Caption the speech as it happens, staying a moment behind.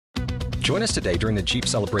Join us today during the Jeep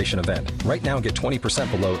Celebration event. Right now, get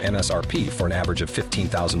 20% below MSRP for an average of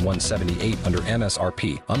 $15,178 under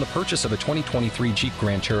MSRP on the purchase of a 2023 Jeep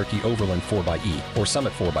Grand Cherokee Overland 4xE or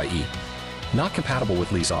Summit 4xE. Not compatible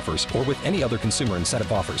with lease offers or with any other consumer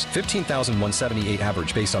incentive offers. $15,178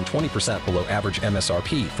 average based on 20% below average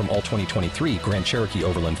MSRP from all 2023 Grand Cherokee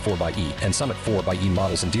Overland 4xE and Summit 4xE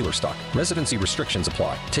models in dealer stock. Residency restrictions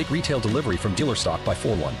apply. Take retail delivery from dealer stock by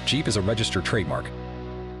 4/1. Jeep is a registered trademark.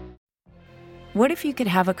 What if you could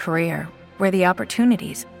have a career where the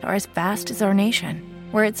opportunities are as vast as our nation,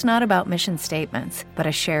 where it's not about mission statements, but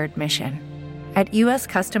a shared mission? At U.S.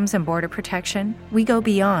 Customs and Border Protection, we go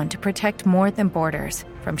beyond to protect more than borders.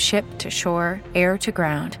 From ship to shore, air to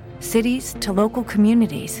ground, cities to local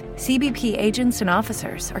communities, CBP agents and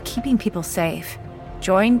officers are keeping people safe.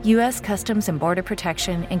 Join U.S. Customs and Border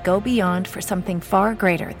Protection and go beyond for something far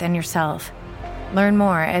greater than yourself. Learn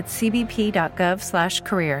more at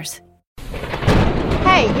cbp.gov/careers.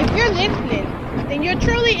 Hey, if you're listening, then you're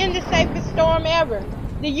truly in the safest storm ever.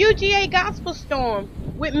 The UGA Gospel Storm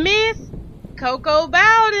with Miss Coco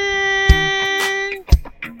Bowden.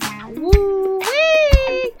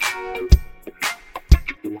 Woo-wee!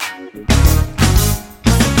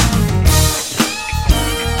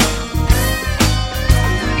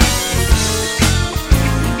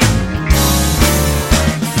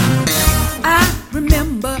 I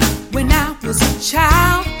remember when I was a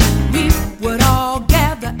child, we would all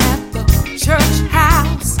gather at the church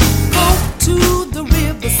house, go to the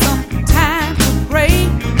river sometime to pray,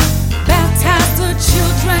 baptize the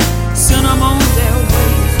children, send them on their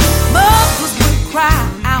way. But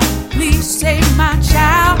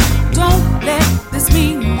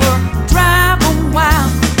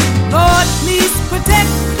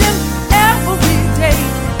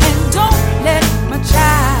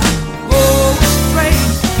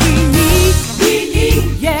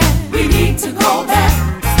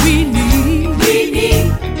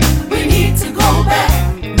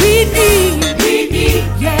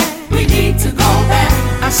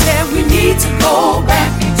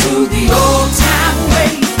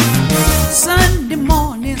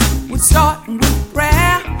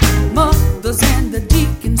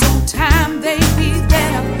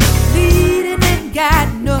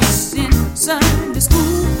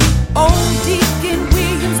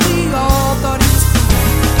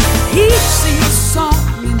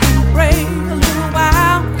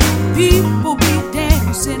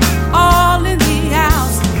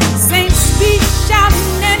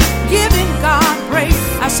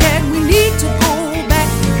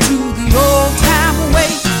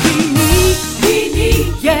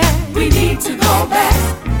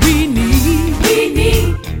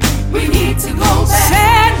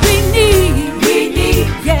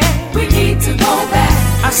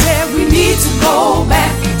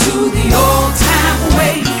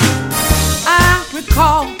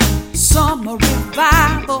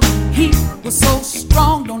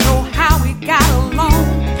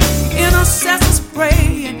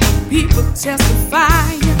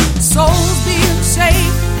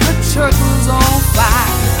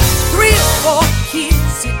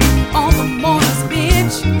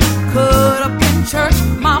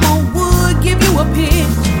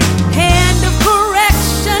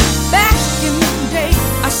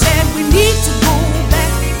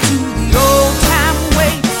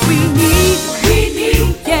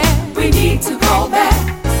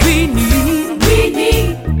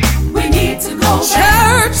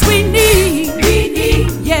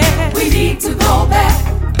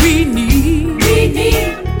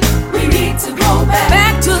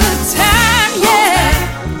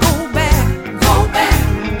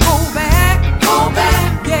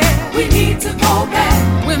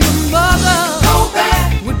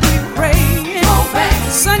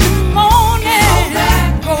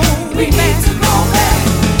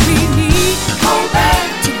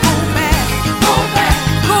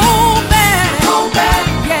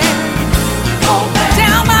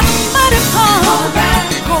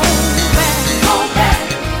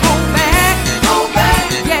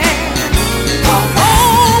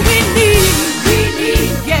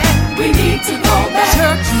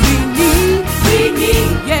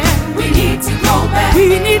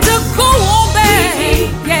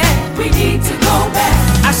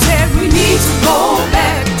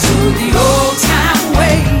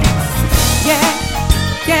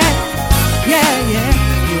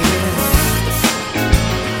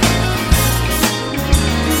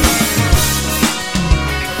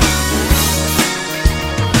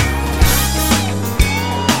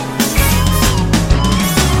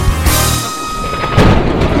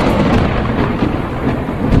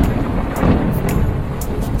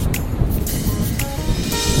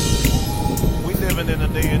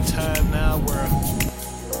time now where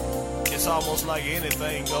it's almost like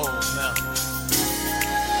anything goes now.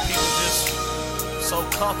 People just so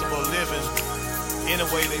comfortable living any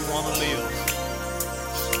way they want to live.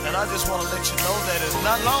 And I just want to let you know that it's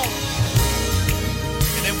not long,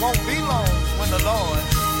 and it won't be long when the Lord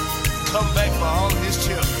come back for all of his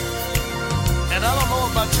children. And I don't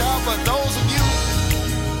know about y'all, but those of you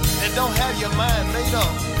that don't have your mind made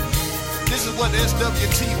up, this is what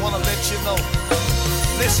SWT want to let you know.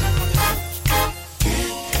 Listen.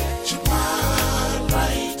 Get your mind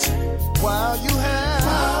right while you have.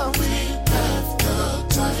 While we have the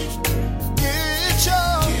time. Get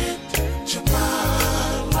your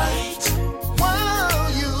mind right while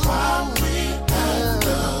we have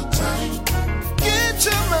the time. Get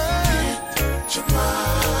your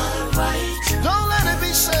mind right. Don't let it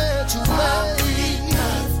be said too late.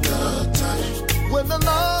 Have the time. When the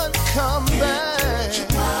Lord come back.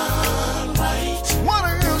 One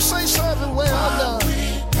of you say something well done.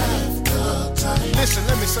 Listen,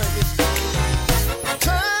 let me say this.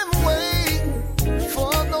 Time wait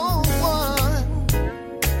for no one.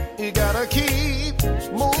 You gotta keep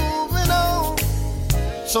moving on.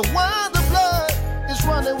 So while the blood is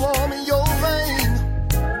running warm in your vein,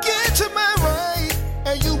 get your mind right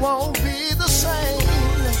and you won't be the same.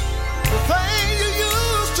 The thing you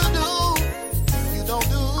used to do, you don't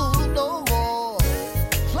do no more.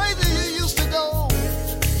 Places you used to go,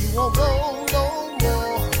 you won't go no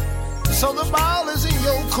more. So the ball is in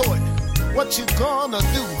your court. What you gonna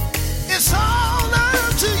do? It's all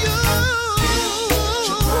up to you.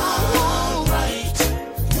 Right.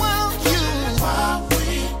 While we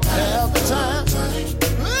have the time.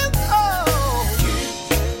 Oh.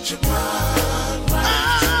 Get your mind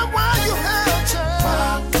right. While you have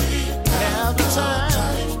time. Have the time.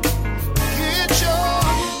 Get your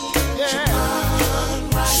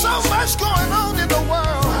mind right. So much going on in the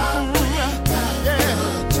world.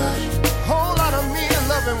 Whole lot of men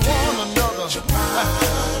loving one another.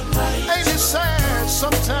 Ain't it sad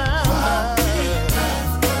sometimes?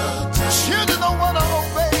 Children don't want to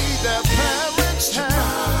obey their parents.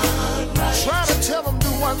 Try to tell them do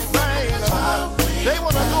one thing. They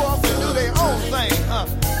want to go off and do their own thing.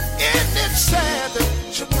 Isn't it sad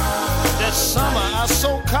that some of our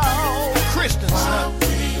so-called Christians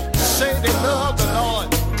say they love the Lord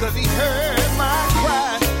because he heard my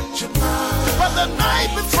cry. But the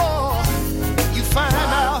night before you find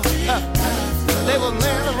out they were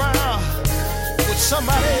laying around with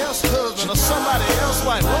somebody else's husband or somebody else's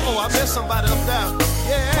wife. Uh-oh, I met somebody up there.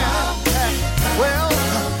 Yeah. Well,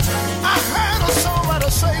 I heard a songwriter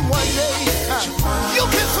say one day, you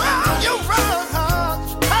can throw your right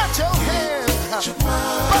out your head,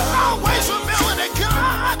 but always remember that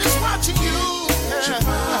God is watching you.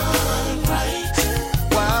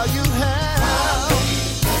 While you have,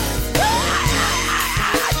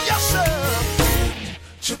 yes sir,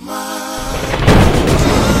 your mind.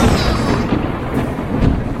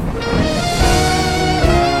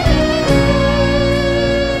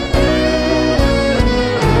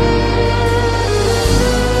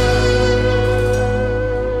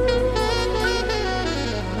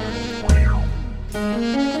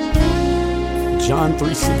 John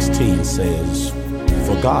 3:16 says,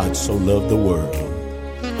 "For God so loved the world,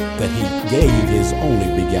 that he gave his only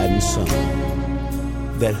begotten Son,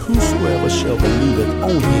 that whosoever shall believeth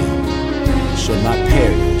on him shall not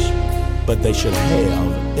perish, but they shall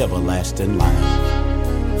have everlasting life."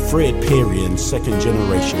 Fred Perry and Second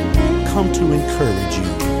Generation come to encourage you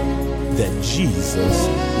that Jesus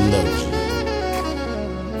loves you.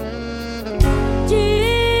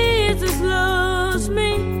 Jesus loves me.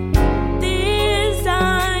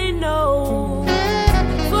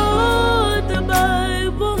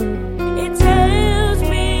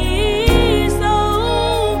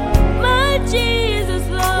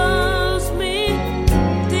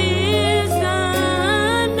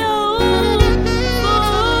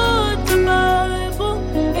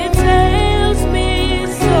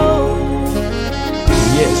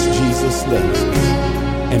 Loves us.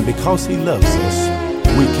 And because he loves us,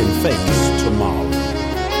 we can face tomorrow.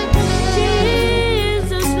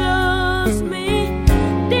 Jesus loves me,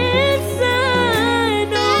 this I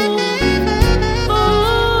know.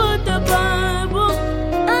 For the Bible,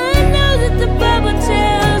 I know that the Bible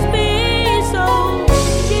tells me so.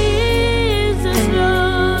 Jesus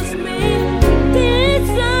loves me, this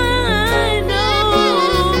I know.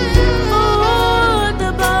 For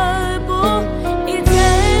the Bible, it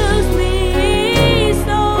tells me.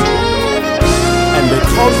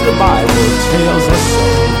 Because the Bible tells us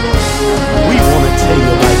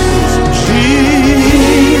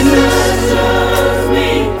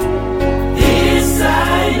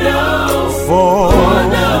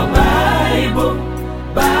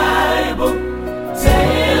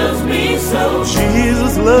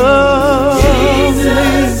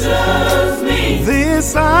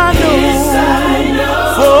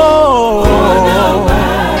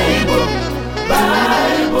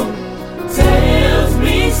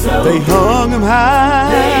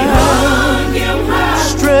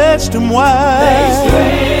stretched him wide.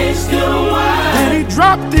 Then he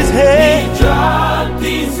dropped his head.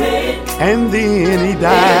 And then he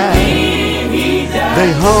died.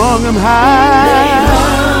 They hung him high.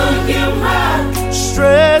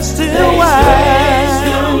 Stretched him wide.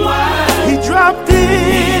 He dropped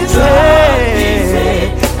his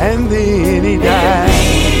head. And then he died.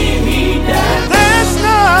 That's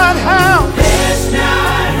not how.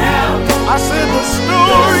 I said the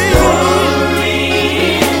story.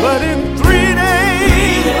 But in 3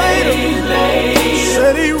 days later,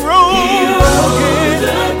 said he rose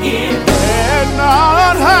again. That's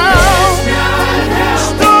not how.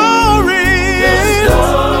 Story.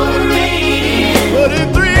 But in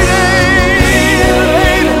 3 days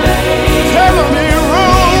later, tell him he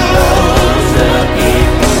rose again.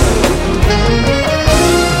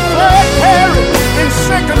 Third Harry in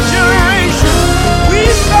second generation, we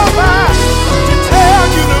stop by to tell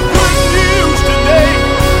you the good news today.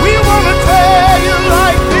 We want to tell you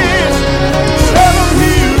like this. Tell him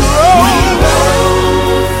he rose.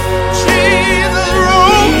 Jesus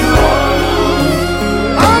rose.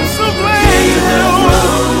 I'm so glad to know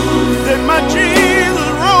that my Jesus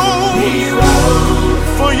rose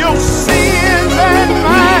for your sins and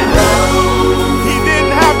mine. He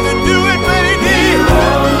didn't have to do it, but he did.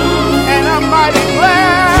 And I'm mighty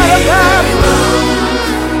glad about it,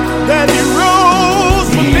 that he rose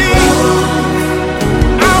for me.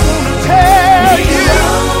 I want to tell you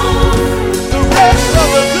the rest of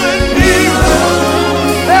the good news.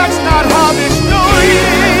 That's not how this story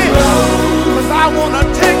is. 'Cause I want to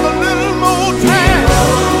take a little more time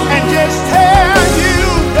and just tell you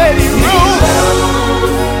that he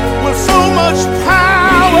rose with so much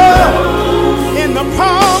power in the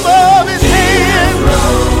palm of his hand.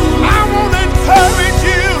 I want to encourage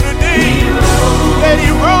you today that he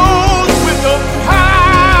rose with the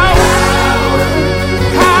power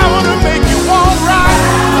to make you walk right,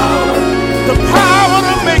 the power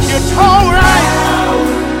to make you talk right.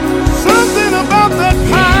 Something about that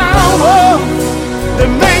power that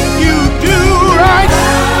make you do right.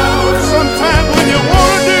 Sometimes when you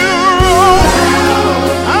want to do wrong,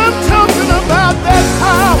 I'm talking about that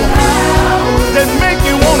power that make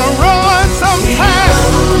you want to run sometimes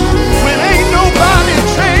when ain't nobody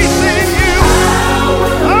chasing you.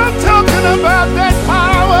 I'm talking about that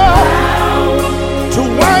power to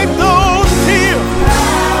wipe those tears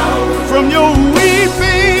from your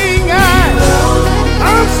weeping eyes.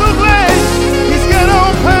 I'm so glad he's got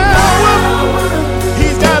all power.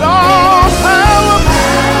 He's got all power.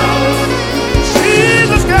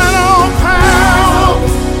 Jesus got all power.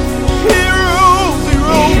 He rose, he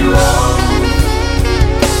rose.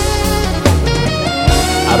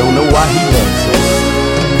 I don't know why he loves us.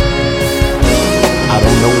 I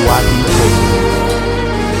don't know why he takes us.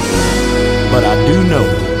 But I do know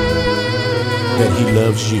that he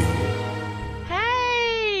loves you.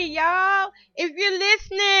 Hey, y'all. If you're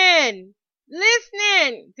listening,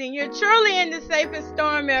 then you're truly in the safest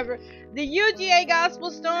storm ever. The UGA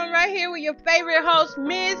Gospel Storm right here with your favorite host,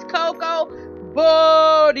 Miss Coco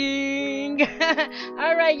Boarding.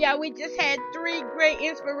 All right, y'all. We just had 3 great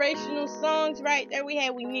inspirational songs right there. We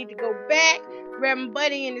had We Need to Go Back, Reverend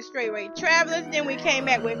Buddy and the Straightway Travelers. Then we came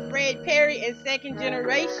back with Fred Perry and Second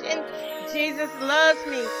Generation, Jesus Loves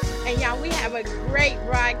Me. And y'all, we have a great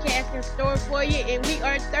broadcast in store for you. And we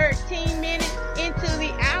are 13 minutes into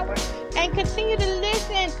the hour. And continue to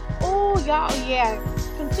listen. Oh, y'all, yeah.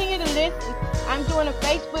 Continue to listen. I'm doing a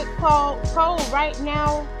Facebook poll right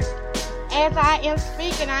now. As I am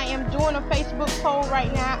speaking, I am doing a Facebook poll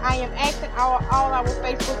right now. I am asking all our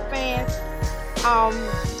Facebook fans.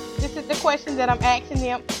 This is the question that I'm asking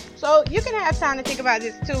them. So you can have time to think about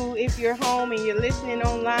this too if you're home and you're listening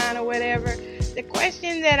online or whatever. The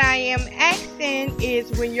question that I am asking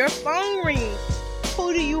is, when your phone rings,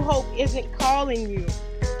 who do you hope isn't calling you?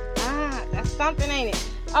 That's something, ain't it?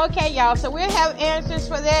 Okay, y'all. So we'll have answers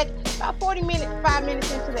for that about 5 minutes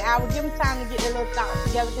into the hour. Give them time to get their little thoughts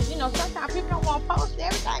together. Because, you know, sometimes people don't want to post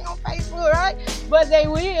everything on Facebook, right? But they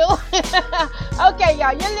will. Okay,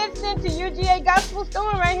 y'all. You're listening to UGA Gospel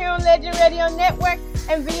Storm right here on Legend Radio Network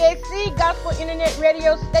and VAC Gospel Internet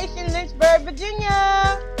Radio Station, Lynchburg,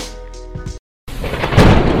 Virginia.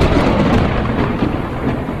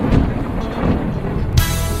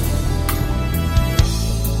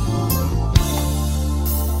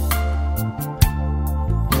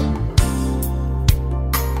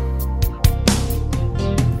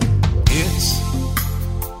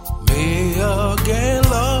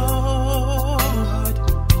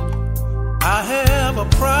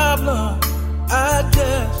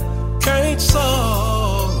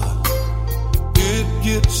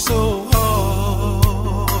 So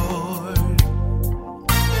hard.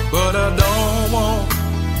 but I don't want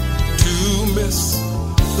to miss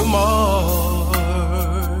the mark.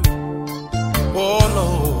 Oh no.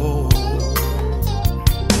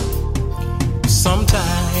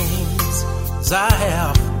 Sometimes I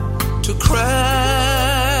have to cry.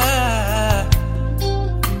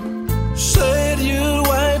 Said you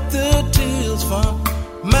wipe the tears from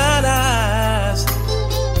mine eyes.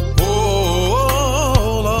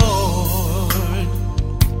 Oh Lord,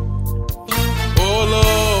 oh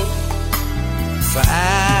Lord, for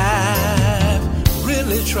I've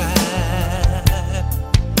really tried.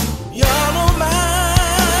 Y'all don't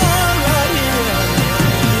mind right here.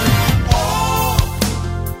 All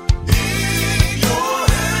in your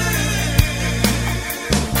hands.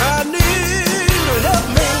 I need you to help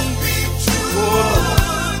me.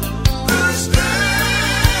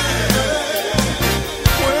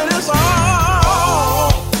 When it's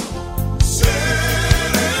all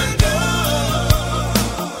said and done,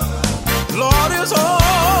 Lord, it's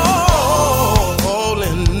all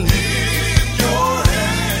in your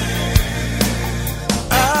hands.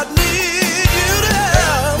 I need you to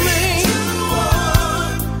help me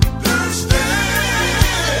understand.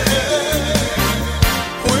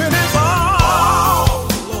 When it's all,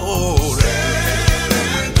 Lord, said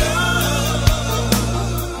and done.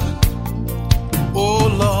 Oh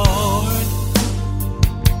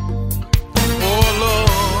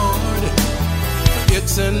Lord,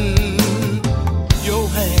 it's in your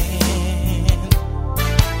hand.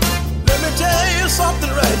 Let me tell you something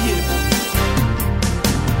right here.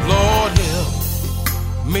 Lord, help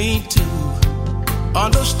me to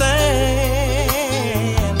understand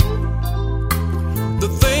the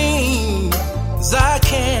things I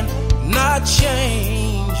cannot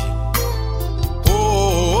change.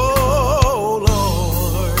 Oh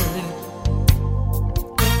Lord,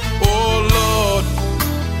 oh Lord,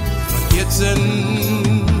 it's in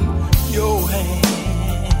your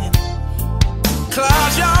hand.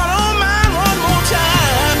 Clouds, y'all don't mind one more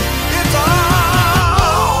time. It's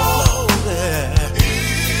all there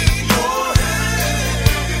in your hand.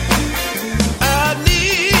 I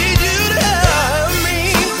need you to help me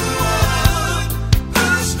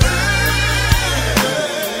understand.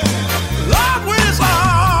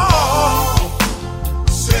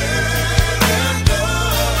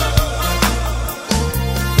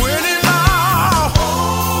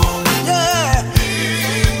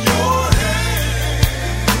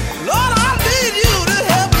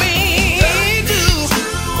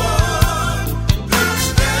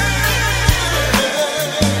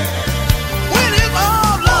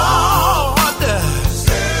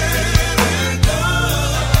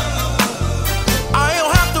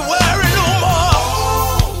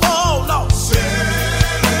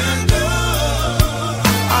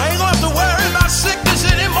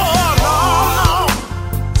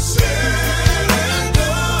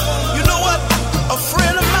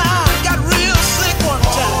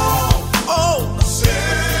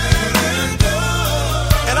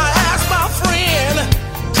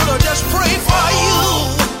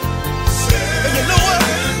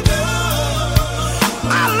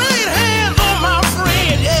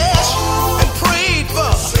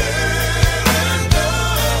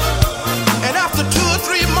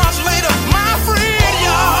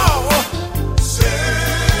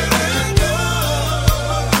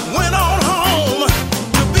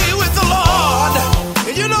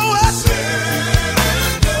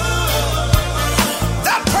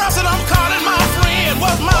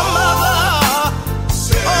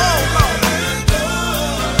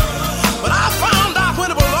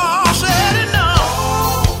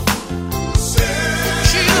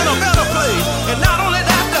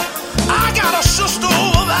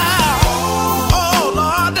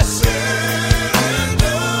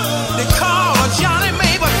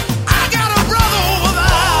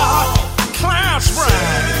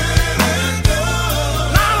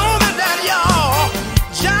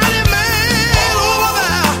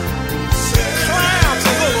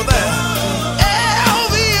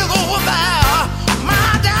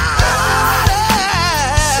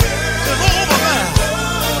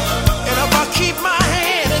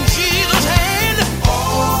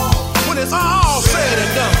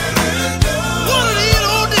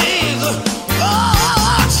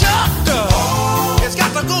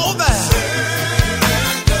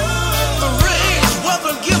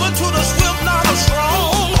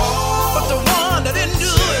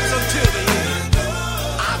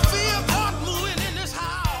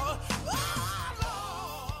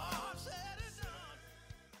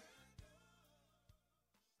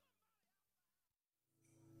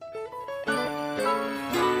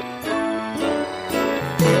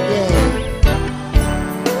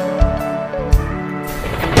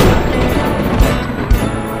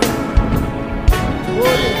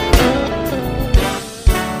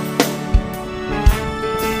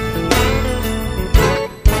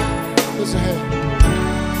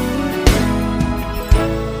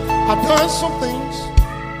 done some things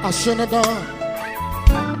I shouldn't have done.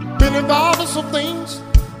 Been involved in some things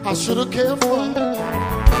I should have cared for.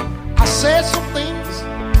 I said some things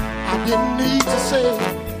I didn't need to say.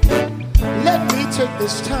 Let me take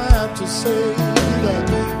this time to say that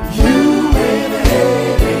you went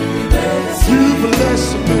ahead and you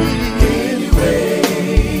blessed me anyway.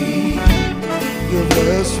 You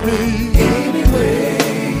blessed me anyway.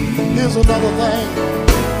 Here's another thing.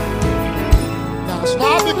 Now it's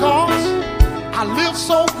not because I live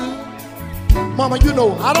so good. Mama, you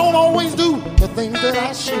know I don't always do the things that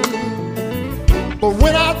I should. But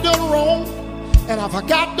when I've done wrong and I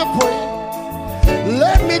forgot to pray,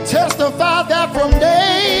 let me testify that from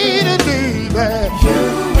day to day that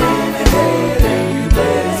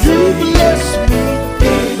you bless me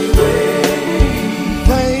anyway.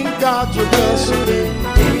 Thank God you bless me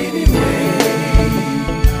anyway.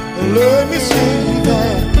 Let me see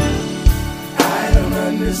that. I don't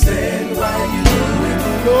understand why you do it.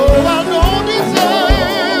 No, I don't deserve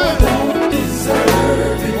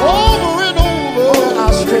it. Over and over I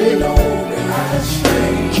stray.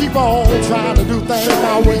 Keep on trying to do things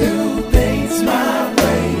my way.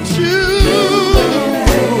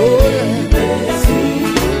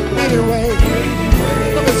 Anyway,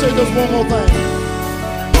 let me say just one more thing.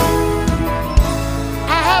 I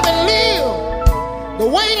haven't lived the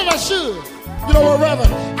way that I should. You know what,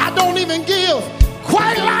 Reverend? I don't even give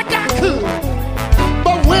quite like I could.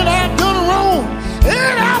 But when I've done wrong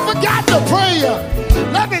and I forgot to pray,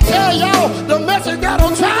 let me tell y'all the message that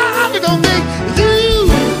I'm trying to convey.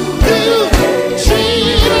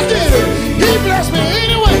 Jesus did it. He blessed me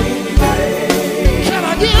anyway. Can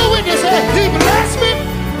I get a witness that he blessed me?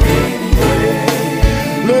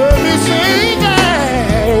 Let me sing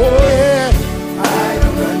that. Oh yeah. I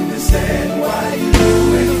don't understand why you do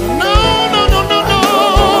it. No.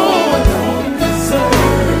 I don't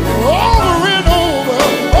deserve it.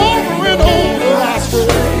 Over and over, I still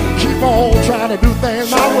keep on trying to do things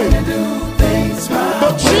my way.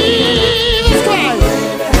 But Jesus Christ,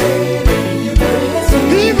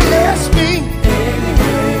 he blessed me.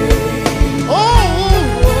 Oh,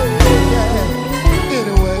 yeah.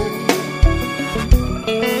 Anyway,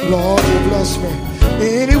 Lord, you bless me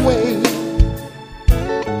anyway.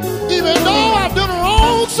 Even though I've done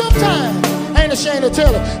wrong sometimes, I ain't ashamed to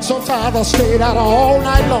tell it. Sometimes I stayed out all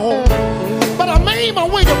night long, but I made my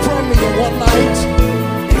way to prayer meeting one night.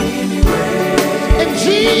 And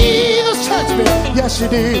Jesus touched me. Yes, he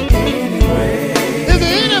did. Is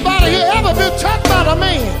there anybody here ever been touched by the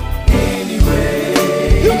man?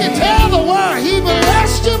 You can tell the world he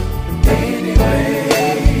blessed you.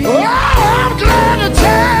 Oh, I'm glad to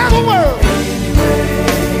tell the world.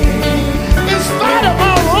 In spite of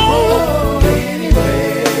my wrong.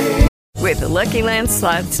 With the Lucky Land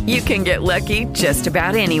Slots, you can get lucky just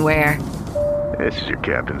about anywhere. This is your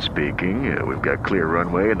captain speaking. We've got clear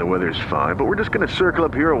runway and the weather's fine, but we're just going to circle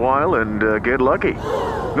up here a while and get lucky.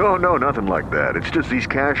 No, nothing like that. It's just these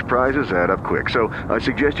cash prizes add up quick. So I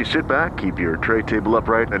suggest you sit back, keep your tray table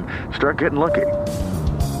upright, and start getting lucky.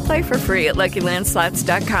 Play for free at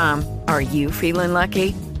LuckyLandSlots.com. Are you feeling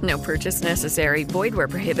lucky? No purchase necessary. Void where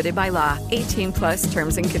prohibited by law. 18+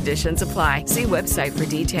 terms and conditions apply. See website for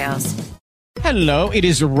details. Hello, it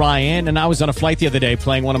is Ryan, and I was on a flight the other day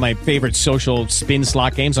playing one of my favorite social spin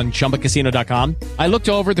slot games on ChumbaCasino.com. I looked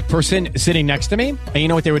over at the person sitting next to me, and you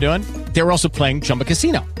know what they were doing? They were also playing Chumba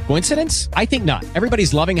Casino. Coincidence? I think not.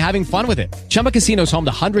 Everybody's loving having fun with it. Chumba Casino is home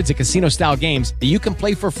to hundreds of casino-style games that you can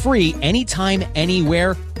play for free anytime,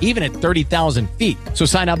 anywhere, even at 30,000 feet. So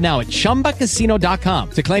sign up now at ChumbaCasino.com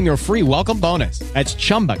to claim your free welcome bonus. That's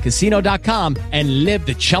ChumbaCasino.com and live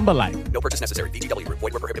the Chumba life. No purchase necessary. VGW. Void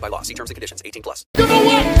where prohibited by law. See terms and conditions. 18+. You know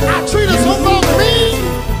what? I treated someone mean.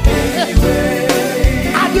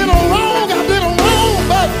 I did them wrong,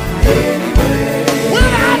 but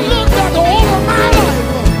when I look back over my life,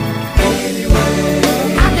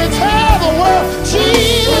 I can tell the world,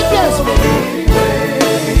 Jesus bless me.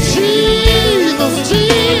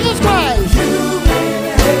 Jesus Christ,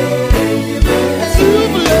 you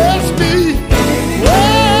bless me.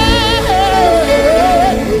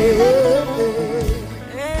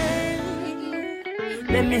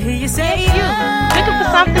 Let me hear you say Hey, you. Looking for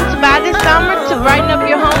something to buy this summer to brighten up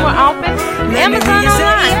your home or office? Amazon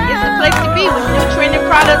Online is the place to be with new trending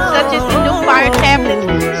products such as the new Fire tablets,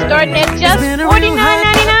 starting at just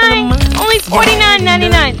 $49.99. Only only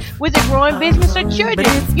 $49.99. With a growing business or children,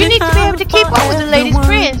 you need to be able to keep up with the latest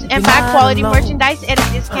trends and buy quality merchandise at a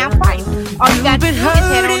discount price. All you got to do is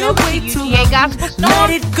head on over to UGA Gospel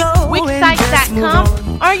Storm,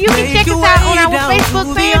 Wixsite.com, or you can check us out on our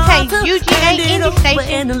Facebook fan page, UGA Indie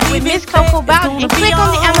Station, with Miss Coco Bowden, and click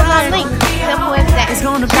on the Amazon link. Simple as that.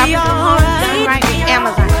 Shopping from home done right with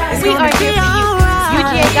Amazon. We are here for you.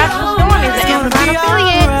 UGA Gospel Storm is an Amazon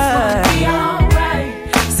affiliate.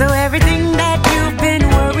 So everything that you've been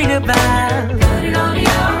worried about, put it on the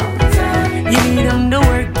altar. You need him to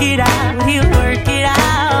work it out. He'll work it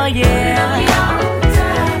out,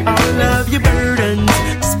 yeah. All of your burdens,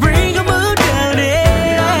 just bring them all down,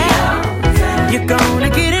 yeah. You're gonna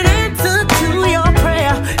get an answer to your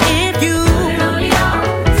prayer if you.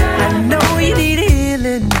 I know you need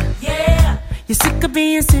healing, yeah. You're sick of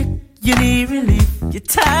being sick, you need relief. You're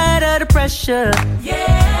tired of the pressure,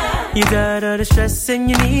 yeah. You're tired of the stress and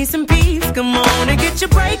you need some peace. Come on and get your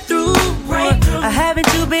breakthrough. Haven't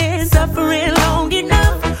you been suffering long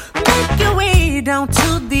enough? Make your way down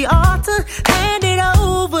to the altar. Hand it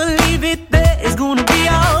over, leave it there. It's gonna be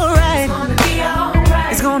alright. It's gonna be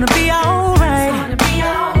alright. It's gonna be alright.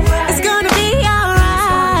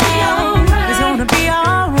 It's gonna be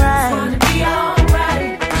alright.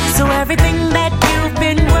 So everything that you've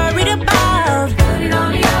been worried about, put it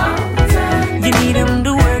on the altar. You need him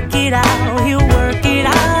to work it out. He'll work it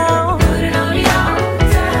out. Put it on the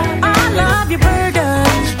altar. All of your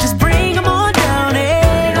burdens, just bring them on down.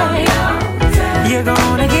 You're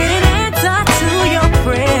gonna get an answer to your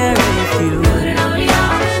prayer if you put it on the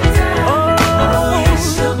altar. Oh,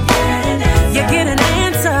 yes, you'll get an answer. You get an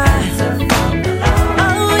answer.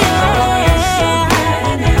 Oh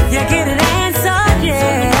yeah, you get an answer,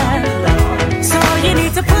 yeah. So you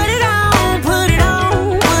need to put it on, put it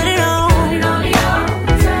on, put it on. Put it on the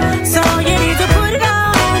altar. So you need to put it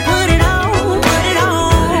on, put it on, put it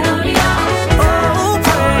on. Put it on the altar. Oh,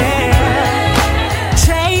 prayer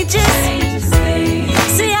changes.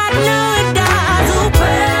 See, I know it does. Oh,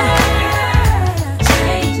 prayer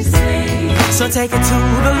changes things. So take it to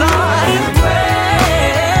the Lord in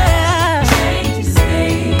prayer. Changes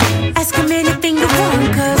things. Ask him anything you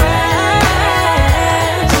want, 'cause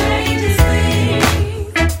prayer changes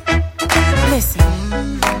things.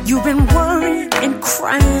 Listen, you've been worrying and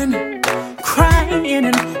crying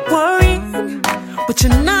and worrying, but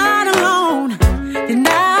you're not alone. You're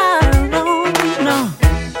not alone, no.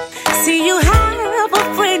 See, you have a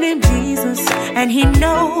friend in Jesus, and he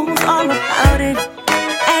knows all about it.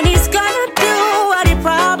 And he's gonna do what he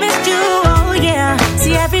promised you, oh yeah.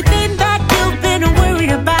 See, everything that you've been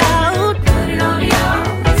worried about, put it on the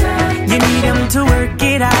altar. You need him to work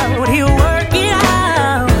it out. He'll work it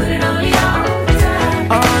out. Put it on the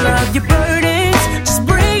altar. All of your burdens, just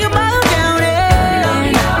bring them all down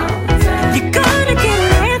there. You're gonna get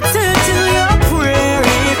an answer to your prayer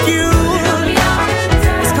if you.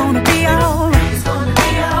 It's gonna be alright. It's gonna be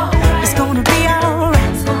alright. It's gonna be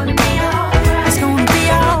alright. It's gonna be alright. It's gonna be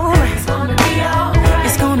alright. It's gonna be alright.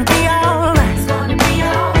 It's gonna be alright. It's gonna be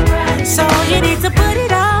alright. So you need to put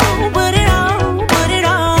it on, put it on, put it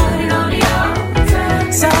on. Put it on the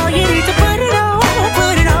altar. So you need to put it on,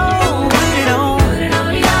 put it on, put it on. Put it on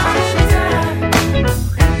the altar.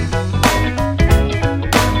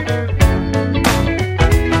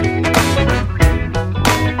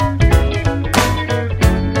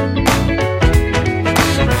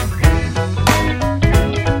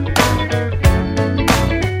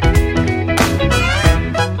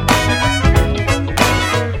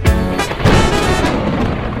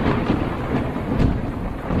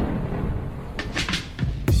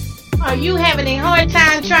 Are you having a hard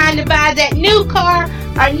time trying to buy that new car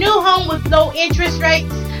or new home with low interest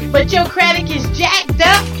rates, but your credit is jacked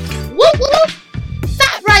up? Whoop whoop!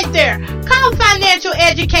 Stop right there. Call Financial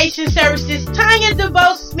Education Services Tanya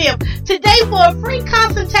DeVos Smith today for a free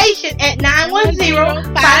consultation at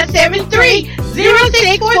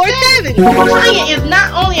 910-573-0647. Tanya is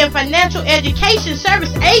not only a financial education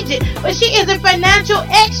service agent, but she is a financial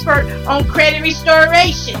expert on credit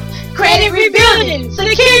restoration, credit rebuilding,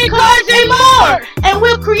 secured cards, and more. And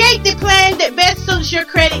we'll create the plan that best suits your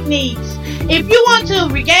credit needs. If you want to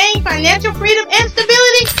regain financial freedom and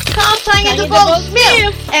stability, call Tanya DeVos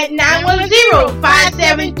Smith at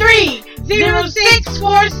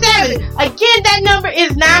 910-573-0647. Again, that number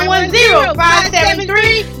is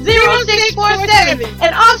 910-573-0647.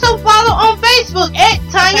 And also follow on Facebook at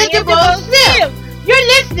Tanya DeVos Smith. You're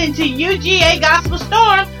listening to UGA Gospel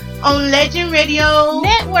Storm on Legend Radio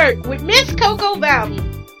Network with Miss Coco Bowden.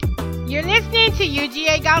 You're listening to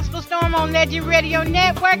UGA Gospel Storm on Legend Radio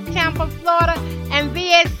Network, Tampa, Florida. and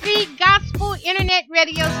VSC Gospel Internet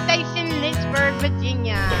Radio Station, Lynchburg,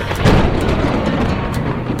 Virginia.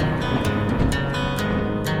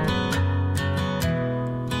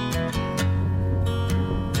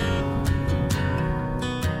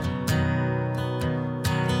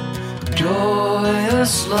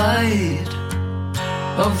 Joyous light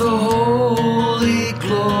of the holy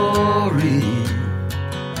glory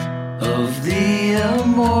of the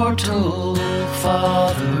immortal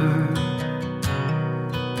Father,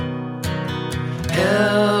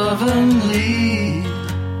 heavenly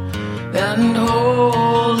and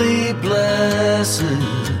holy blessed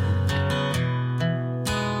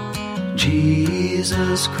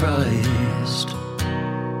Jesus Christ.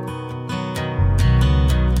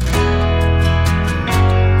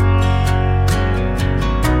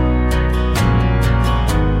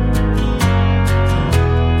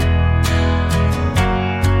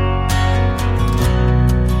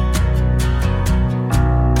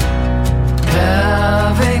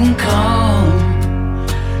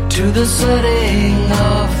 The setting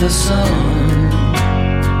of the sun,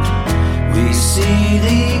 we see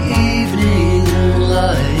the evening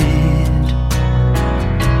light.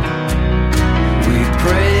 We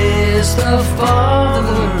praise the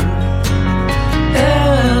Father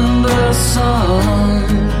and the Son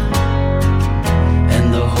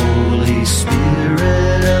and the Holy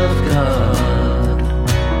Spirit of God,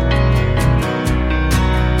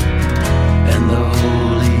 and the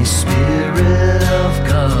Holy Spirit of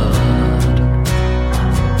God.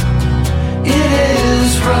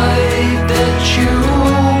 Right that you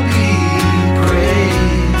be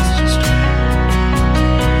praised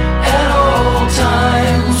at all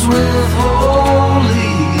times with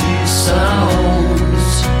holy sounds.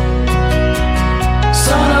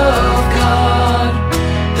 Son of God,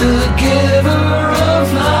 the giver of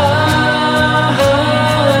life,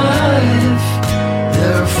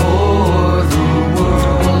 therefore the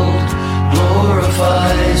world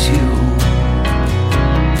glorifies you.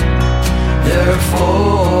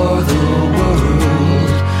 Therefore the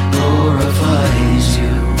world glorifies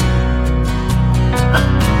you.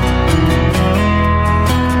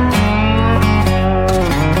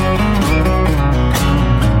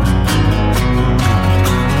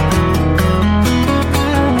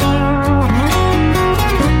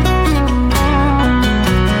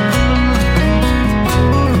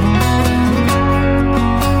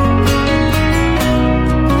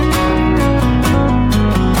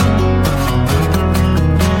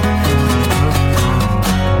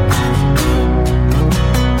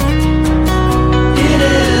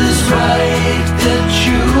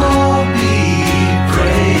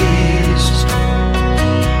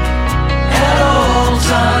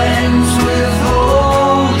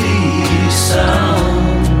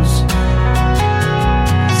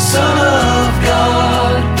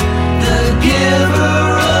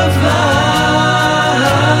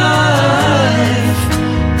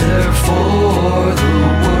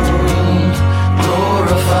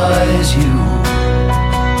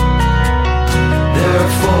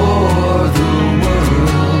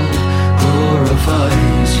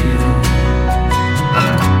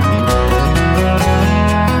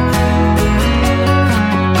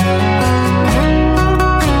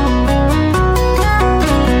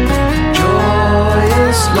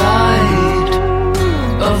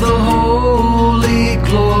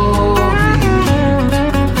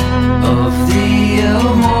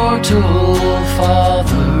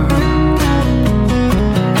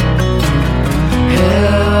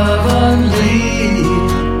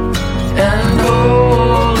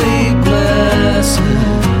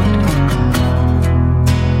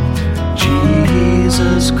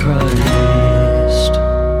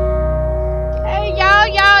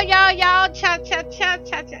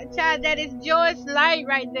 That is Joyous Light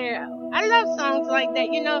right there. I love songs like that,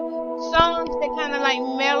 you know, songs that kind of like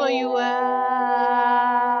mellow you up.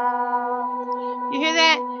 You hear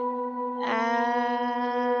that?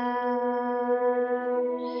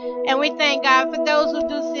 And we thank God for those who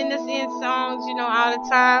do send us in songs, you know, all the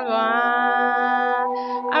time.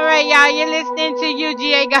 All right, y'all, you're listening to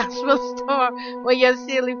UGA Gospel Storm with your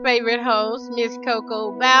silly favorite host, Miss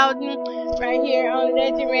Coco Bowden, right here on the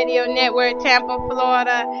Legend Radio Network, Tampa,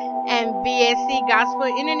 Florida, and VSC Gospel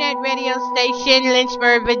Internet Radio Station,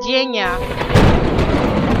 Lynchburg, Virginia.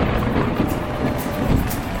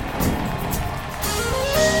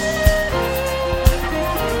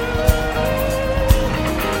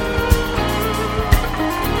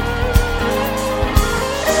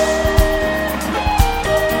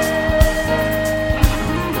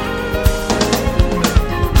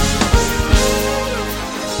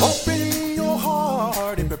 Open your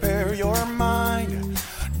heart and prepare your mind.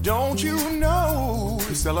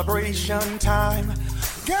 celebration time.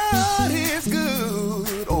 God is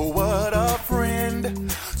good, oh what a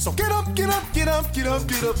friend. So get up, get up, get up, get up,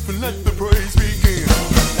 get up and let the praise begin.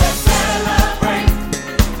 Let's celebrate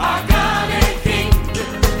our God and King.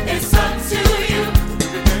 It's up to you.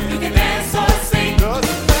 You can dance or sing.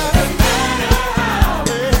 Doesn't matter how.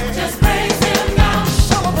 Just praise Him now.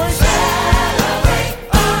 Celebrate. Celebrate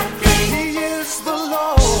our King. He is the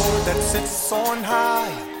Lord that sits on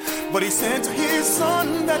high, but He sent His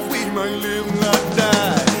Son that we may live, not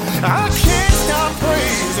die. I can't stop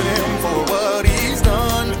praising Him for what He's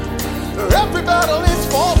done. Every battle is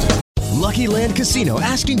fought. Lucky Land Casino,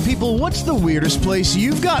 asking people, what's the weirdest place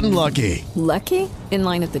you've gotten lucky? Lucky? In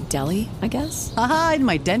line at the deli, I guess? Aha, in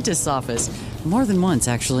my dentist's office. More than once,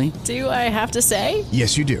 actually. Do I have to say?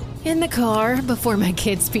 Yes, you do. In the car before my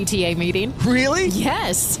kids' PTA meeting. Really?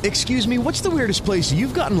 Yes. Excuse me, what's the weirdest place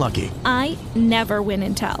you've gotten lucky? I never win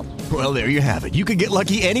and tell. Well, there you have it. You can get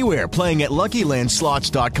lucky anywhere, playing at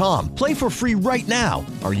LuckyLandSlots.com. Play for free right now.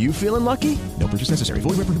 Are you feeling lucky? No purchase necessary.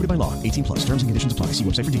 Void where prohibited by law. 18 plus. Terms and conditions apply. See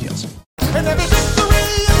website for details. And every victory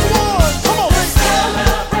is won. Come on, let's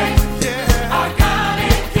celebrate. Yeah. Our God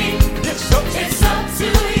and King. It's up to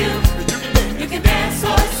you. You can dance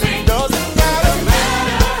or sing. Doesn't matter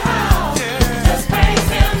how. Yeah. Just praise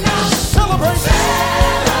Him now. Celebrate.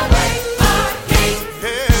 Celebrate our King.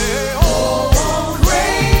 Yeah. Oh,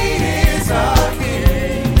 great is our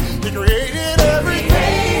King. He created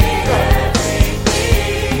everything.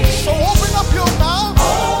 So open up your mouth.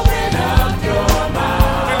 Open up your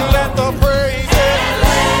mouth. And let the praise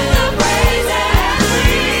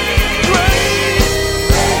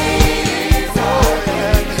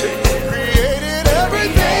created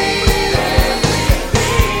everything.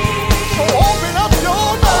 So open up your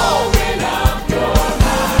mouth.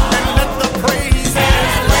 And let the praise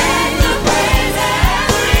ring.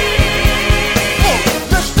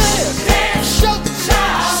 Let's dance. Shout.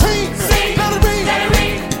 Sing. Let it ring.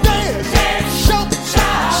 Dance. Shout.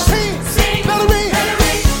 Sing. Let it ring.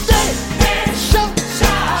 Dance. Shout.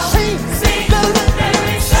 Sing. Let it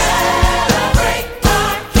ring. Celebrate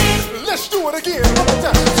our King. Let's do it again. One more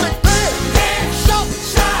time. Sing. Dance. Shout.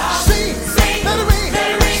 Sing. Let it ring.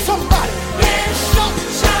 Somebody. Shout.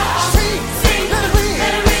 Sing. Let it ring.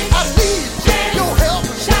 I need your help.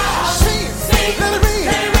 Sing. Let it ring.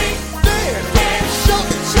 Dance. Shout.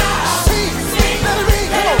 Sing. Let it ring.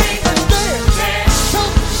 Come on. Let's dance.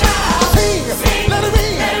 Shout. Sing. Let it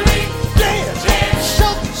ring. Dance.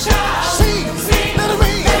 Shout. Sing. Let it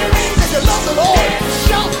ring. If you love the Lord,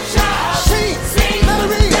 shout. Sing. Let it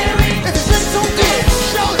ring. If it's been so good,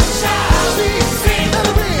 shout. Sing. Let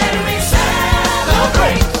it ring.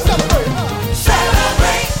 Celebrate. Celebrate.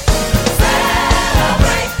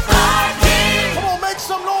 Celebrate our King. Come on, make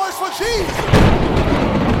some noise for Jesus.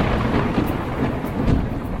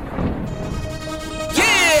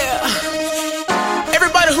 Yeah!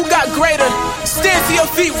 Everybody who got greater, stand to your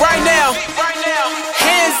feet right now.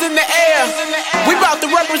 Hands in the air. We about to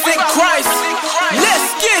represent Christ.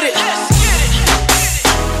 Let's get it.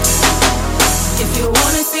 If you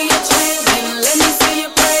wanna see a change, then let me see you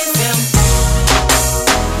praise Him.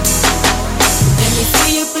 Let me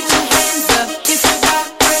see you put your hands up if you got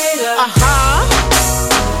greater.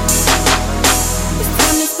 It's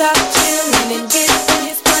time to stop chilling and get in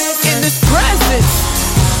His presence. In His presence.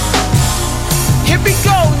 Here we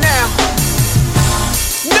go now.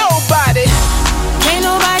 Nobody. Can't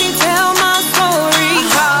nobody tell my story.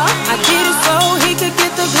 I did it so He could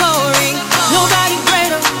get the glory. Nobody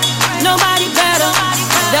greater, nobody better.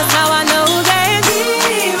 That's how I know that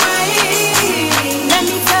He reigns. Let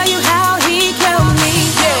me tell you how He kept me.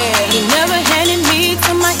 He never handed me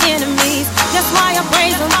to my enemies. That's why I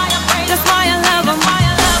praise Him. That's why I love Him.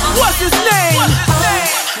 What's His name?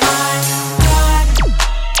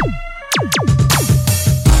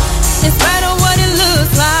 In spite of what it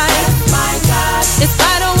looks like, in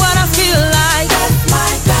spite of what I feel like,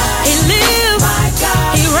 He lives,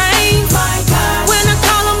 He reigns. When I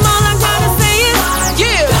call Him, all I gotta say is,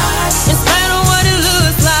 yeah. In spite of what it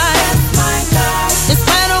looks like, in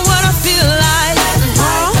spite of what I feel like,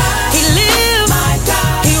 He lives,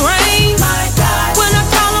 He reigns. When I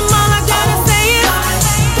call Him, all I gotta say is,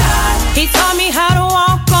 He taught me how to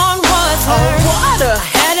walk on water.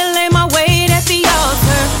 Had to lay my weight at the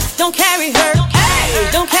altar. Don't carry hurt,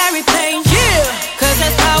 don't carry pain, cause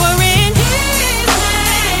there's power in His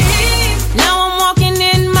name. Now I'm walking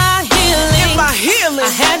in my healing. I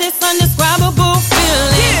had this indescribable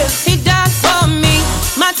feeling. He died for me,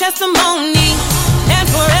 my testimony, and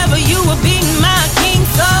forever you will be my King.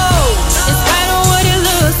 So, in spite of what it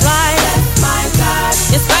looks like,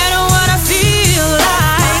 in spite of what I feel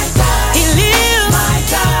like, He lives,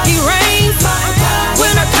 He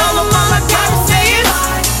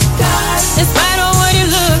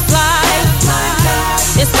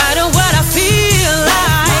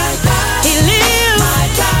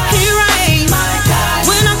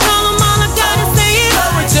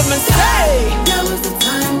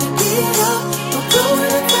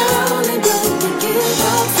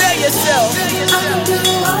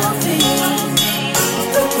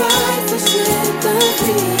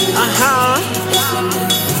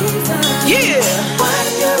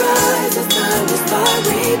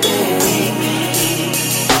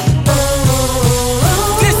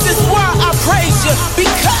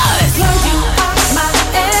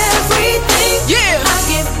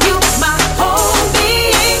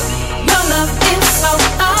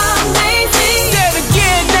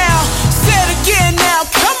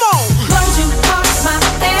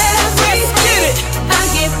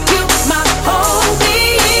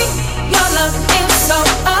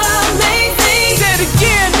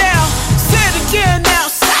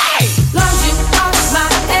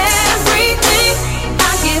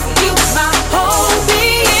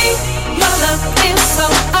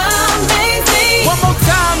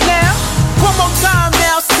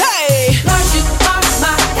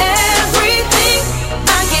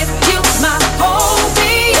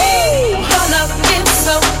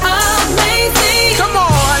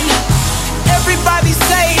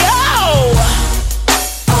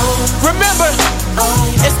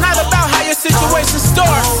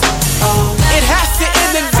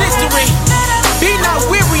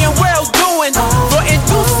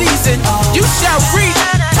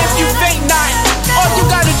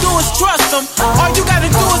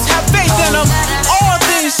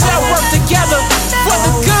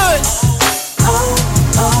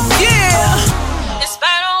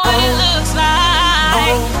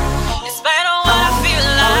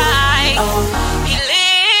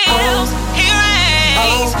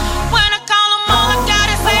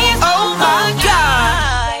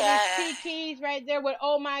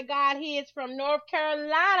Oh my God, he is from North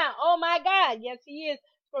Carolina. Oh my God, yes he is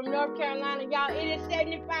from North Carolina, y'all. It is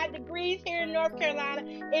 75 degrees here in North Carolina.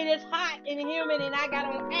 It is hot and humid, and I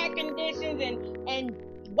got on air conditions and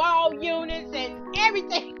wall units and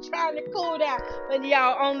everything trying to cool down. But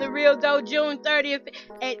y'all, on the real though, June 30th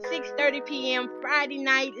at 6:30 p.m. Friday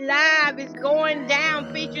Night Live is going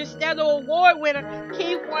down, featuring Stellar Award winner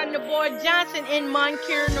Tkeyz the Boy Johnson in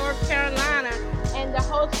Moncure, North Carolina. And the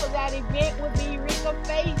host for that event would be Rico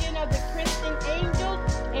Fabian of the Christian Angels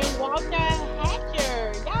and Walter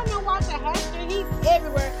Hatcher. Y'all know Walter Hatcher, he's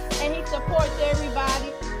everywhere and he supports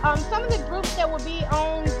everybody. Some of the groups that will be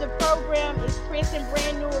on the program is Chris and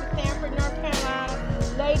Brand New of Sanford, North Carolina,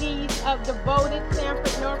 Ladies of Devoted,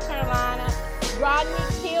 Sanford, North Carolina, Rodney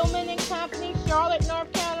Tillman and Company, Charlotte,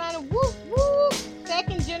 North Carolina, whoop whoop,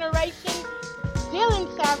 Second Generation, Dillon,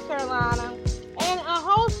 South Carolina, and a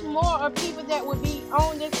host more of people that will be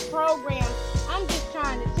on this program. I'm just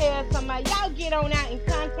trying to tell somebody, y'all get on out and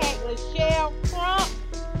contact Lachelle Crump.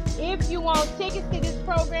 If you want tickets to this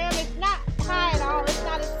program, it's not high at all. It's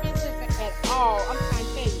not expensive at all. I'm trying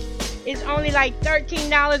to tell you. It's only like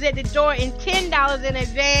 $13 at the door and $10 in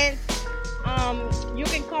advance. You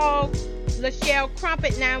can call Lachelle Crump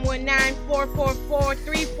at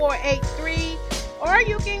 919-444-3483, or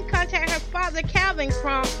you can contact her father, Calvin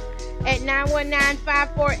Crump, at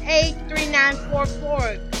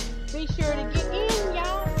 919-548-3944. Be sure to get in, y'all.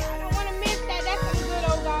 Y'all don't want to miss that. That's some good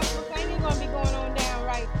old gospel thing. It's going to be going on down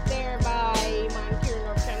right there by Moncure,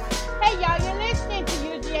 North Carolina. Hey, y'all, you're listening to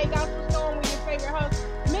UGA Gospel Storm with your favorite host,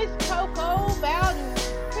 Miss Coco Bowden.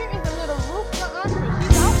 Here is a little Rufka Uncle.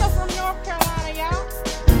 She's also from North Carolina, y'all.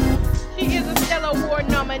 She is a Stellar Award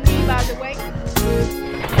nominee, by the way.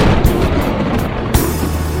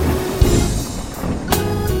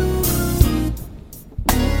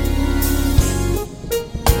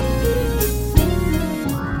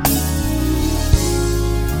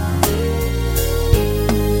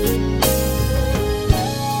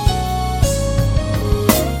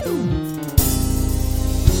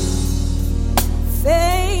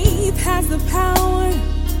 Has the power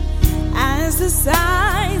as the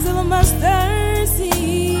size of a mustard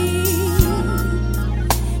seed.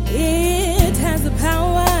 It has the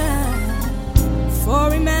power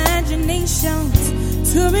for imaginations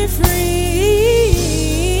to be free.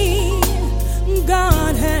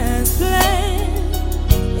 God has planned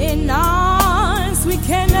in us we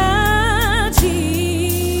cannot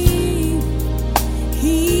achieve.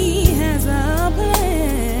 He has a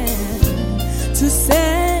plan to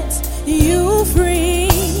set you free.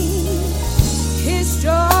 His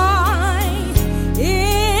joy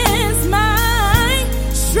is my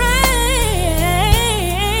strength.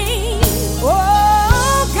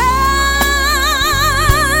 Oh,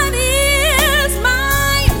 God is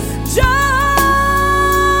my joy.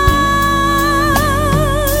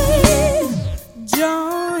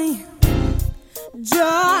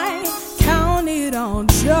 Joy, count it all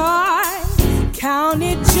joy. Count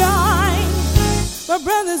it joy. My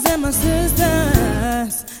brothers and my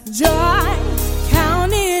sisters, joy,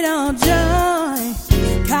 count it all joy,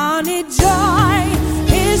 count it joy,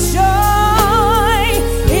 His joy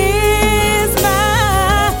is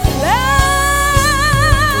my life.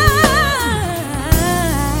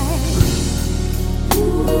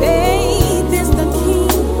 Faith is the key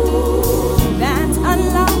that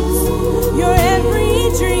unlocks your every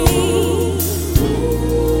dream.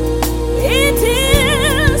 It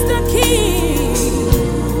is the key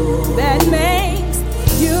that makes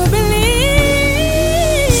you believe.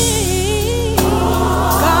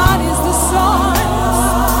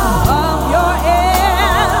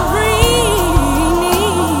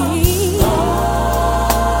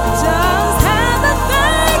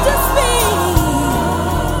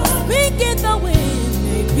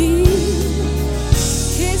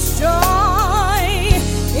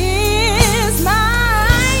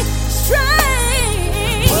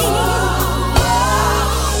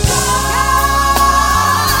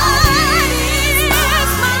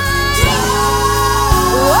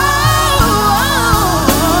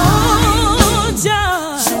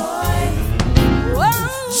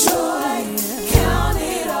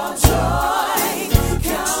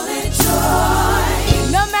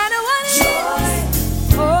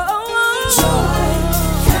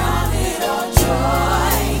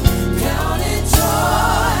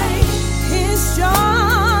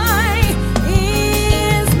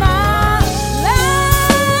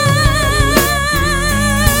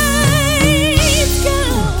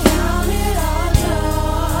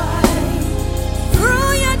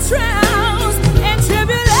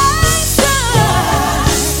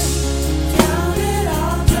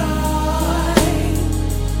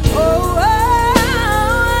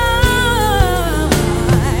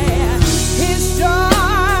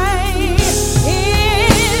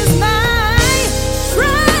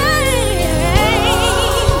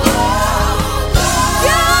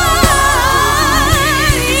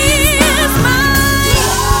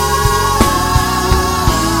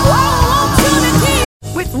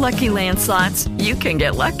 Lucky Land Slots, you can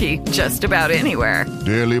get lucky just about anywhere.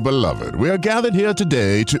 Dearly beloved, we are gathered here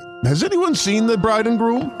today to... Has anyone seen the bride and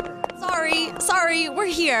groom? Sorry, we're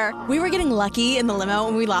here. We were getting lucky in the limo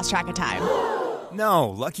and we lost track of time. No,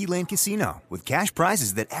 Lucky Land Casino, with cash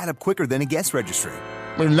prizes that add up quicker than a guest registry.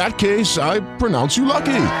 In that case, I pronounce you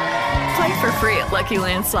lucky. Play for free at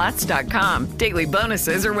LuckyLandSlots.com. Daily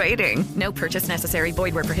bonuses are waiting. No purchase necessary.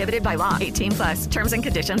 Void where prohibited by law. 18+. Terms and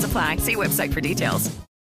conditions apply. See website for details.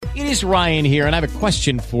 It is Ryan here, and I have a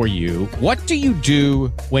question for you. What do you do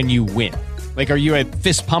when you win? Like, are you a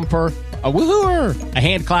fist pumper, a woo-hooer, a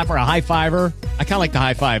hand clapper, a high fiver? I kind of like the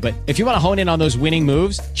high five, but if you want to hone in on those winning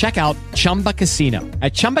moves, check out Chumba Casino.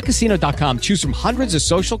 At ChumbaCasino.com, choose from hundreds of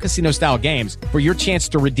social casino-style games for your chance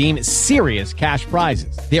to redeem serious cash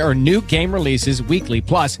prizes. There are new game releases weekly,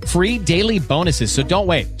 plus free daily bonuses, so don't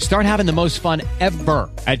wait. Start having the most fun ever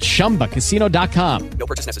at ChumbaCasino.com. No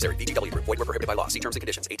purchase necessary. VGW. Void where prohibited by law. See terms and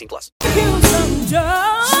conditions. 18+. Feel some joy.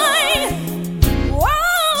 Whoa,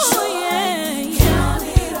 yeah. Count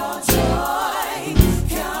it all joy.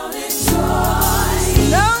 Count it joy.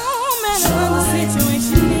 No matter what the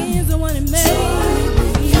situation is or what it may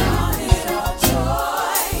be. Count it all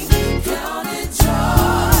joy. Count it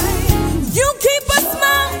joy. You keep a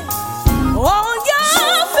smile on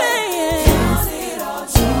your face. Count it all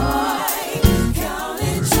joy. Count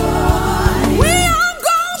it joy. We all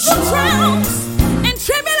go through trials and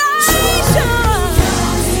tribulations.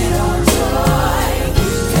 Count it all joy.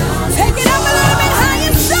 Take it up a little bit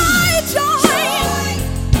higher, side joy.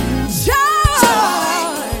 Joy.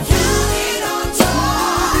 Count it all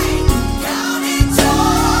joy. Count it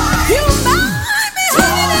joy. You might be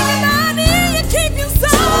hurting everybody, you keep your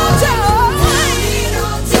soul joy. Count it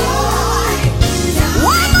all joy.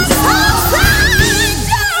 One more time, side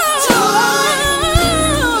joy.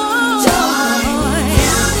 Joy.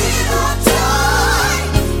 Count it all joy.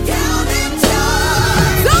 Count it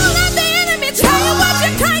joy. Don't let the enemy tell you what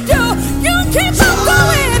you can't do. You keep on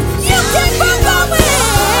going. You keep on going.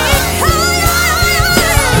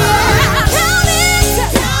 Count it.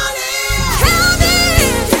 Count it. Count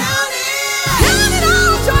it. Count it. Count it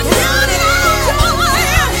all joy. Count it all joy.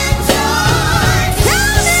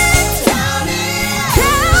 Count it. Count it.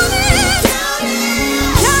 Count it.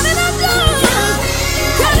 Count it all joy.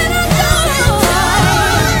 Count it all joy.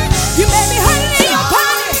 You may be hurting in your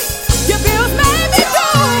pocket. Your bills may be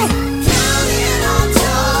due. Count it all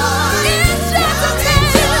joy. It's just a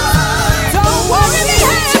test. Don't worry, be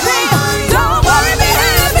happy. Don't worry, be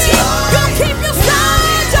happy. You keep your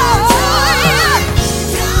soul joy.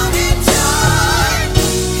 Count it joy.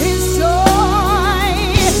 His joy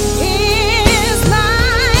is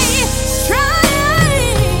my strength.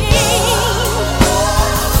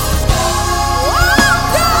 Oh,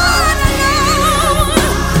 God,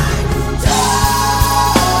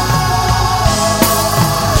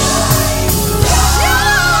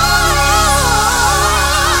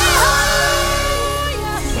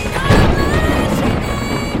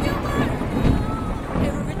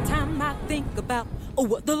 every time I think about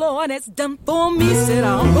what the Lord has done for me, said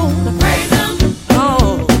I'm gonna praise Him.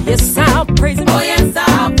 Oh, yes, I'll praise Him. Oh, yes,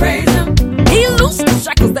 I'll praise Him. He loosed the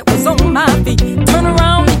shackles that was on my feet. Turn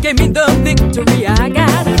around, He gave me the victory. I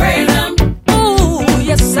gotta praise Him. Oh,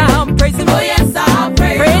 yes, I'll praise Him. Oh, yes, I'll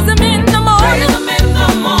praise Him in the morning. Praise Him in the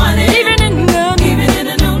morning. Even in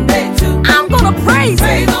the noonday too. I'm gonna praise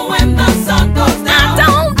Him. When the sun goes down. I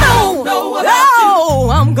don't know about you.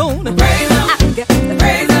 I'm gonna praise Him. I got to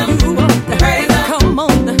praise Him. You want to praise Him. Come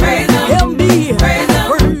on, praise Him. Help me praise Him.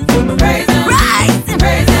 Praise Him. Praise Him.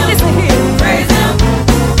 Praise Him. Listen here. Praise Him.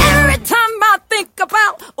 Every time I think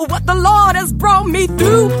about what the Lord has brought me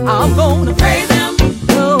through, I'm gonna praise Him.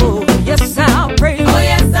 Oh, yes, I'll praise Him. Oh,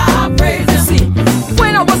 yes, I'll praise Him. See,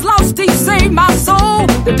 when I was lost, He saved my soul.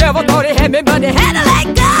 The devil thought he had me, but he had to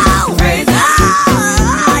let go. Praise Him.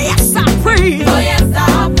 Oh, yes, I'll praise Him. Oh, yes,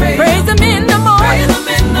 I'll praise Him. Praise Him in the morning. Praise Him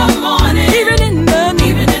in the morning. Even in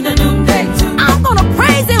the noonday too. I'm gonna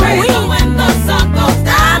praise Him. Praise Him when the sun goes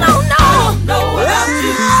down. I don't know about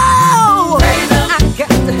you. Praise Him. I got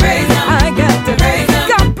to praise Him. I got to praise Him.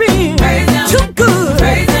 God being too good.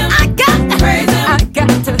 Praise Him. I got to praise Him.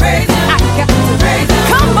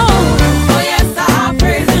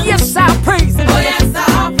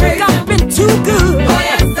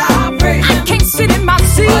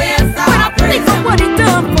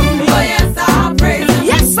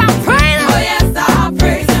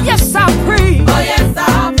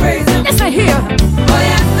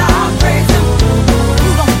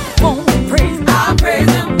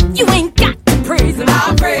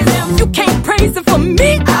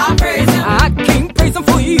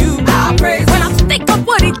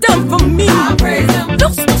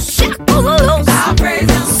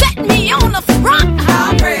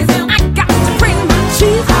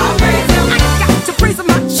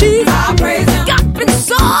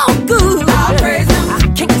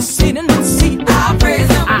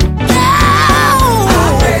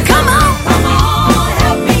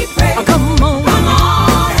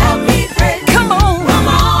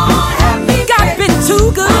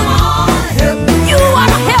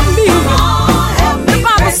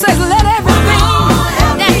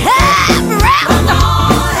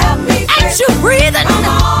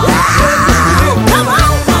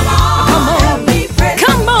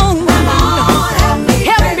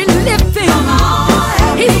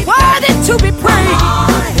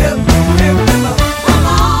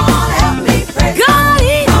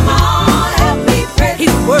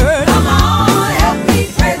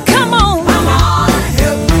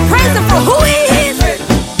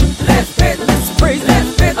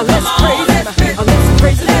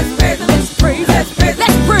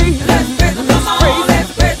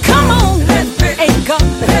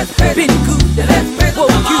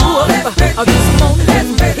 this morning.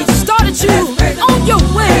 He started you on your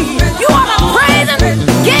way. You ought to praise him.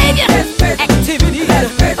 Gave you activity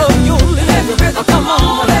of your living. Come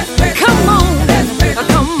on, come on,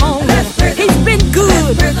 come on. He's been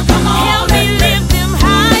good. Help me lift him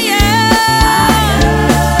higher,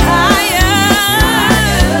 higher,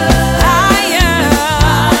 higher,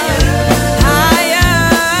 higher,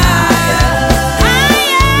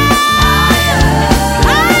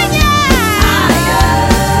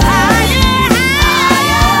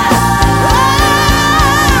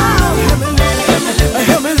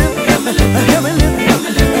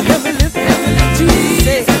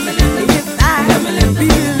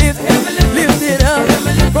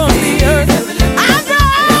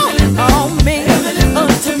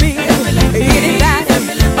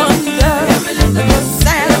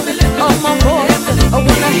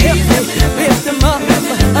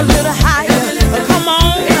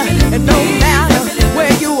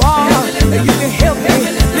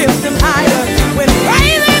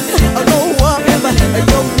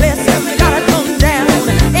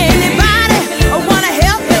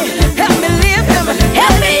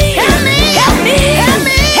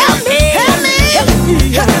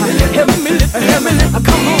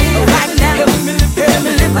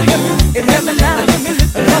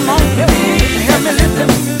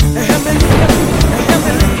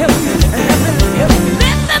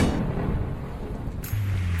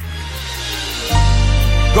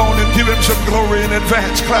 Go on and give him some glory in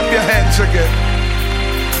advance. Clap your hands again.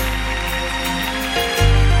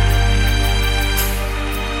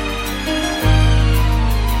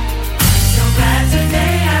 So glad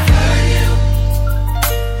today I heard you.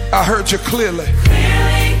 I heard you clearly.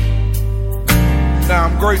 Clearly. Now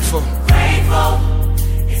I'm grateful. Grateful.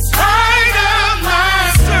 In spite of my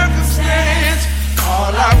circumstance,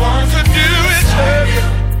 All I want to do is serve you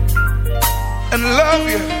and love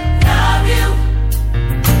you love you,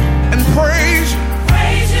 and praise you.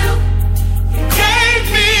 praise you. You gave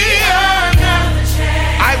me another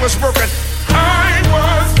chance. I was broken. I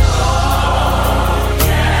was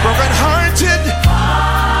broken hearted.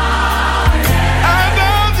 I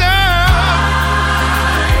bow down.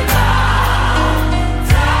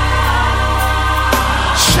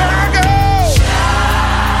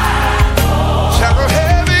 Shackle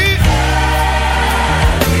heavy.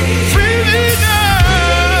 Free me now.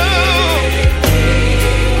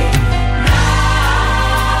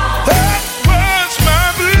 That was my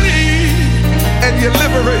belief, and you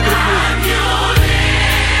liberated me.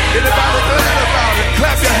 Anybody glad about it?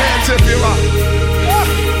 Clap your hands if you are.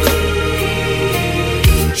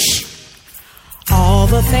 All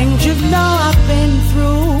the things you know I've been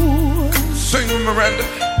through Sing, Miranda.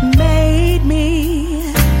 made me,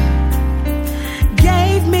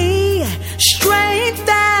 gave me strength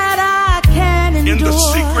that I can endure. In the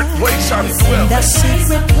secret place I'm In dwelling. the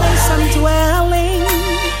secret place I'm dwelling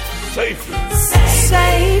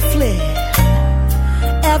safely,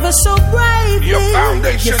 ever so bravely. Your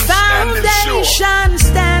foundation Your standeth sure. foundation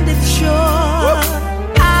standeth sure.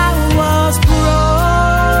 I was broken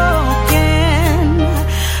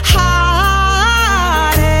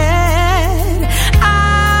hearted. I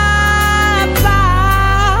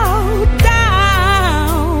bowed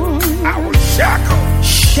down. I was shackled.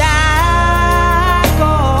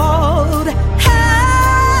 Shackled,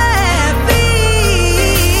 heavy.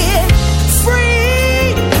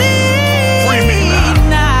 Free me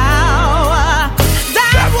now.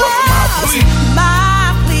 That was my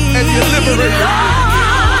plea. And you liberated me.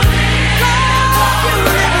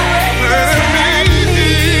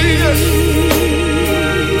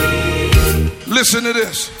 Listen to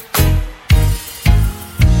this.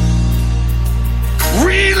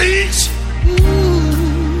 Release.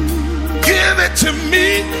 Give it to me.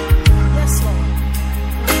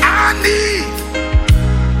 I need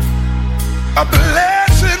a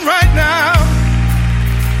blessing right now.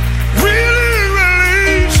 Really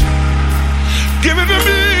release. Give it to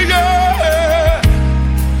me, yeah.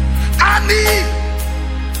 I need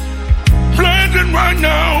blessing right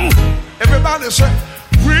now. Everybody say,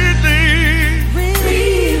 release.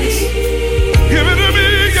 Give it to me,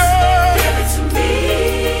 yeah.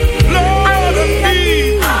 Lord, I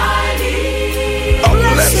need a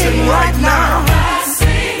blessing right now.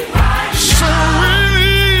 So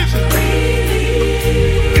release.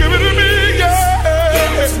 Give it to me,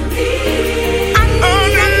 yeah. I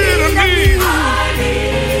need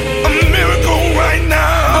a miracle right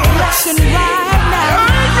now. A blessing right now.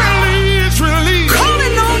 Release.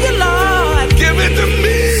 Calling on you, Lord. Give it to me.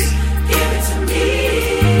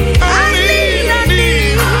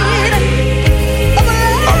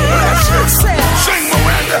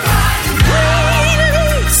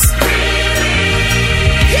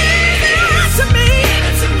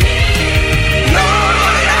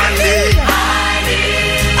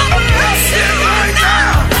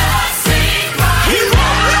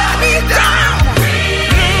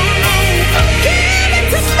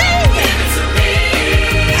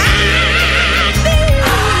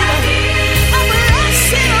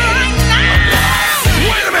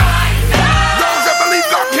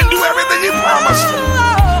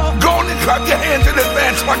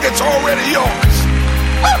 like it's already yours.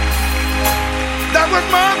 That was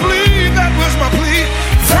my plea. That was my plea.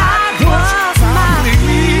 That was my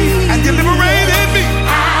plea. And you liberated me.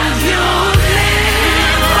 And you liberated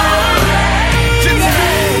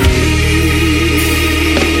me.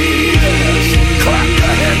 Clap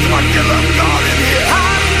your hands like you love God in here.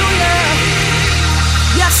 Hallelujah.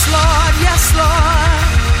 Yes, Lord. Yes, Lord.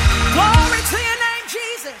 Glory to your name,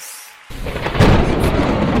 Jesus.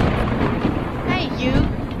 Hey, you.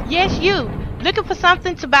 Yes, you. Looking for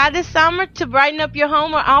something to buy this summer to brighten up your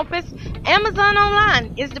home or office? Amazon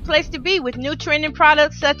Online is the place to be with new trending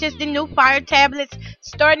products such as the new Fire tablets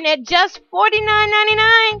starting at just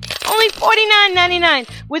 $49.99. Only $49.99.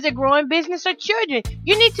 With a growing business or children,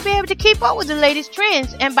 you need to be able to keep up with the latest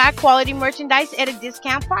trends and buy quality merchandise at a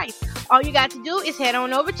discount price. All you got to do is head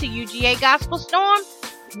on over to UGA Gospel Storm,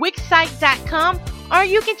 Wixsite.com, or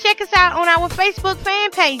you can check us out on our Facebook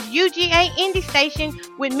fan page, UGA Indie Station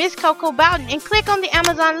with Miss Coco Bowden, and click on the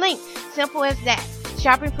Amazon link. Simple as that.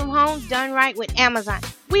 Shopping from home done right with Amazon.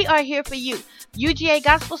 We are here for you. UGA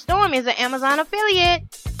Gospel Storm is an Amazon affiliate.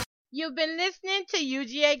 You've been listening to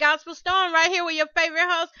UGA Gospel Storm right here with your favorite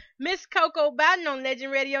host, Miss Coco Bowden on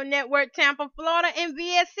Legend Radio Network, Tampa, Florida, and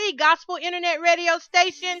VSC Gospel Internet Radio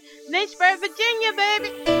Station, Lynchburg, Virginia, baby.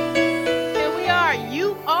 Here we are.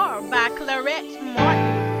 You Are by Clarette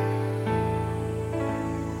Martin.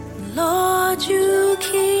 Lord, you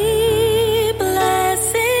keep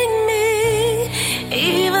blessing me,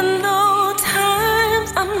 even though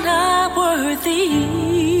times I'm not worthy.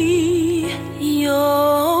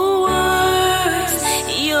 Your words,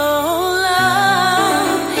 your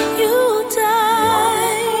love, you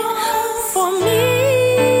died for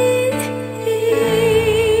me,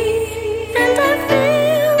 and I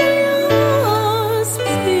feel your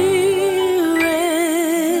spirit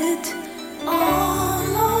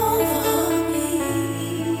all over me.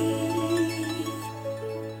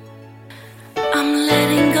 I'm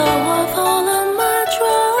letting go of all of my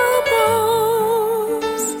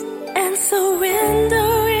troubles and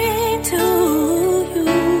surrendering to you.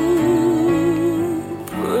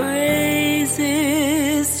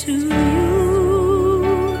 Praises to you,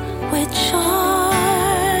 which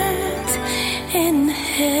art in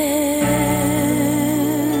heaven.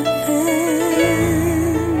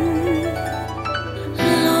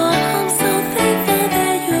 Lord, I'm so thankful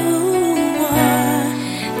that you are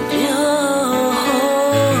Jehovah.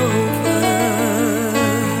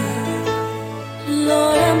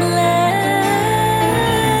 Lord, I'm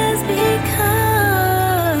blessed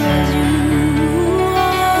because you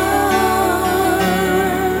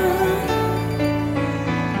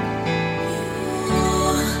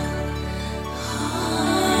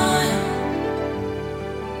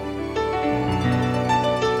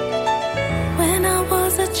When I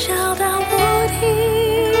was a child, I would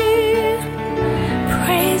hear,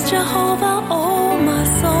 praise Jehovah, oh my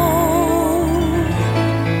soul.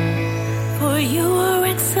 For you are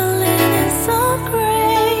excellent and so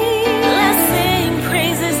great. Let's sing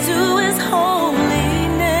praises to his holy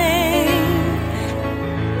name.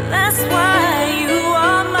 That's why you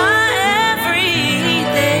are my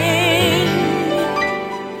everything.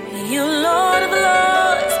 You Lord of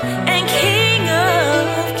lords and King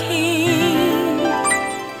of kings.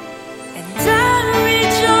 And I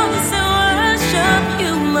rejoice and worship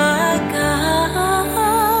you, my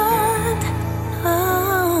God.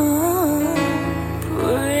 Oh,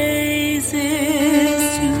 praises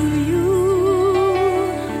to you,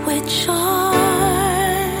 which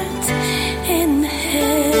art in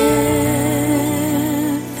heaven.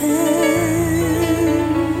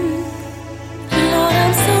 Lord,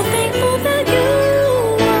 I'm so thankful that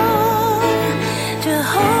you are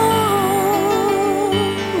Jehovah.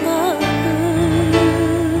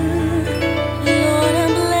 Lord,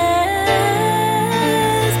 I'm blessed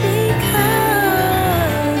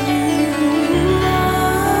because you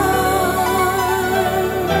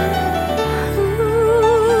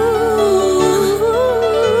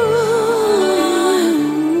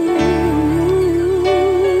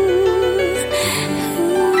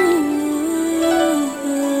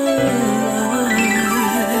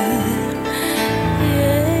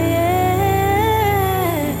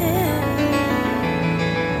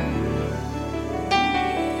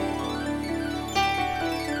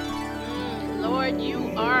Lord,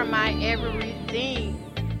 you are my everything.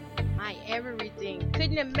 My everything.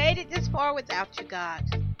 Couldn't have made it this far without you, God.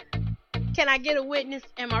 Can I get a witness?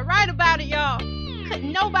 Am I right about it, y'all?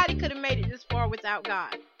 Nobody could have made it this far without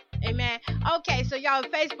God. Amen. Okay, so y'all,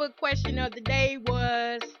 Facebook question of the day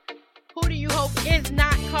was, who do you hope is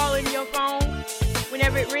not calling your phone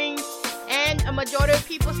whenever it rings? And A majority of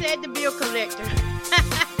people said the bill collector.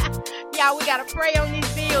 Y'all, we gotta pray on these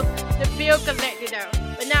bills. The bill collector though.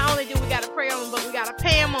 But not only do we gotta pray on them, but we gotta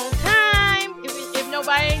pay them on time. If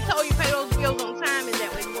nobody ain't told you pay those bills on time, and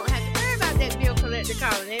that way you won't have to worry about that bill collector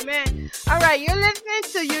calling. Amen. All right, you're listening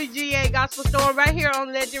to UGA Gospel Storm right here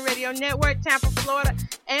on Legend Radio Network, Tampa, Florida,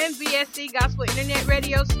 and VSC Gospel Internet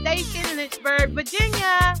Radio Station, Lynchburg,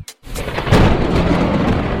 Virginia.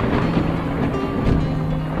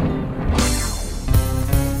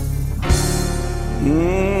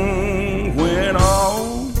 When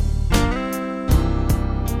all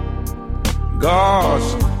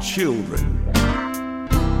God's children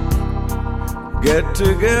get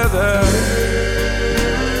together,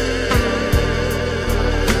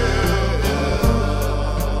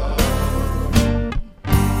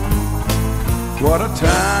 what a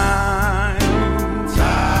time,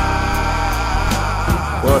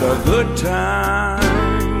 what a good time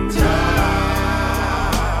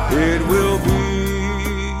it will be.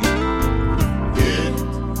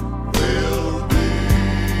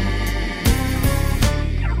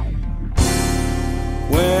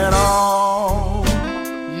 When all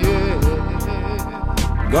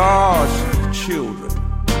God's children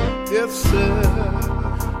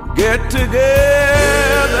get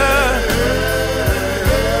together,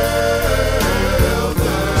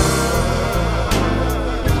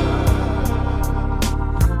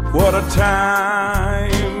 what a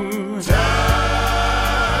time,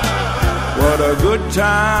 what a good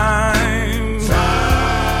time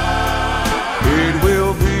it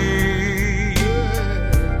will be.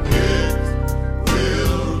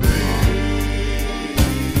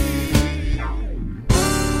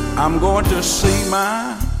 I'm going to see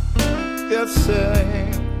my, yes sir,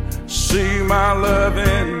 see my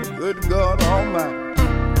loving, good God Almighty,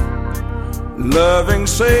 loving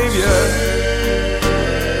Savior.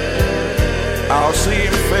 I'll see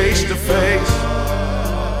Him face to face.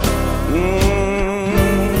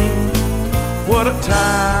 What a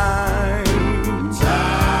time,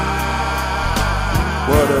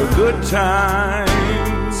 what a good time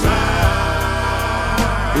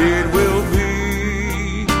it will be.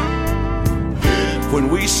 When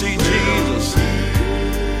we see Jesus,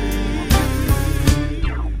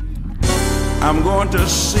 I'm going to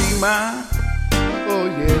see my, oh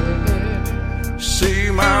yeah, see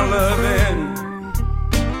my loving,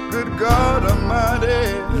 good God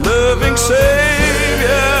Almighty, loving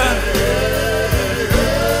Savior.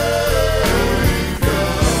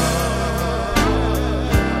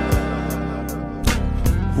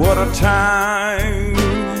 What a time,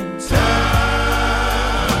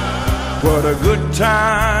 what a good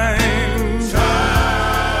time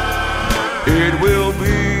it will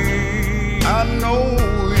be. I know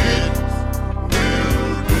it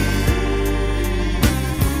will be.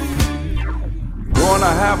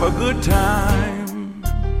 Gonna have a good time.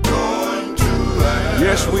 Going to have,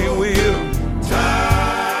 yes we will.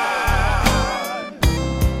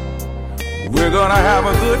 We're gonna have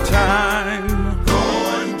a good time.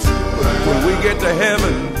 Going to have, when we get to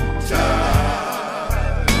heaven.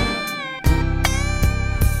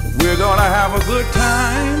 We're gonna have a good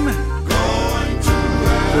time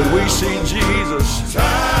when we see Jesus.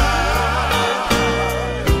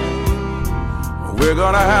 We're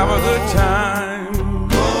gonna have a good time,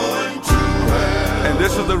 and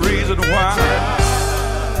this is the reason why.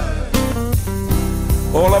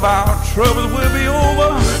 All of our troubles will be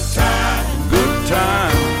over. Good time, good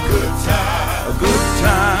time, a good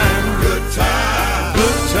time, good time,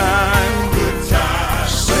 good time, good time,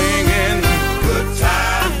 singing.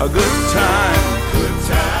 A good time,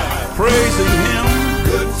 praising Him,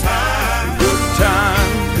 good time,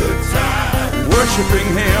 worshiping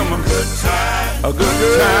Him, a good time, a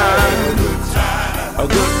good time, a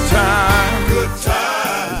good time, good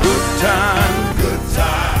time.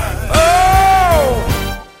 Oh,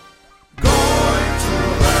 going to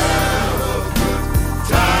have a good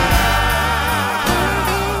time.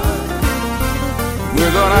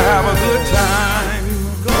 We're gonna have a good time.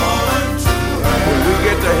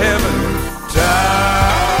 Get to heaven,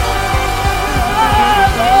 yeah.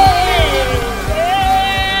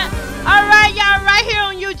 All right, y'all, right here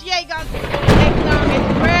on UGA Gospel Storm. Next song is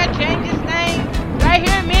Prayer Changes Things. Right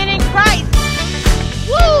here, Men in Christ.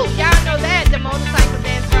 Woo! Y'all know that, the motorcycle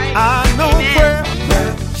dance, right? I know prayer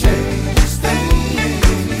changes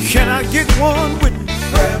things. Can I get one witness?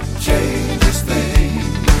 Prayer changes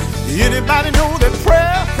things. Anybody know that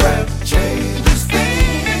prayer changes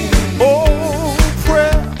things? Oh,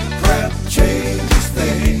 prayer changes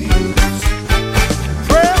things.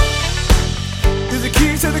 Prayer is the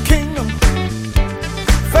key to the kingdom.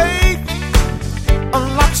 Faith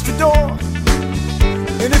unlocks the door.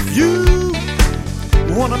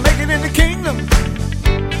 in the kingdom,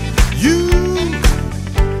 you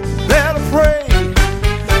better pray.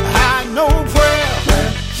 I know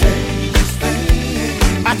prayer changes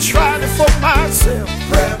things. I tried it for myself.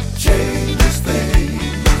 Prayer changes things.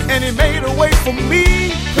 And it made a way for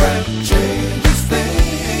me. Prayer changes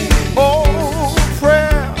things. Oh,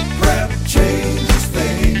 prayer changes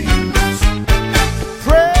things.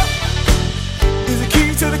 Prayer is the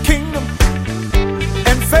key to the kingdom.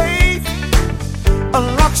 And faith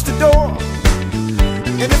unlocks the door.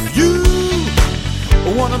 And if you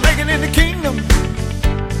want to make it in the kingdom,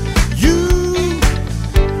 you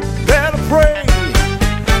better pray.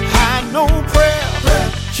 I know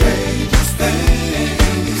prayer changes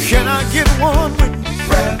things. Can I get one with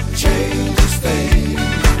prayer changes things?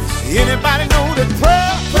 Anybody know that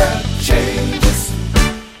prayer changes?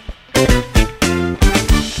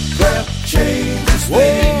 Prayer changes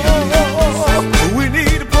things. We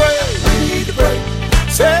need to pray. We need to pray.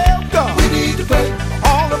 Tell God. We need to pray.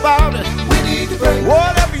 All about it. We need to pray.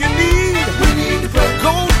 Whatever you need. We need to pray.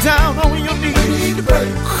 Go down on your knees. We need to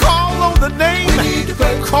pray. Call on the name. We need to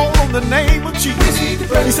pray. Call on the name of Jesus. We need to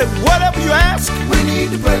pray. He said, whatever you ask, we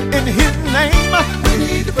need to pray. In His name, we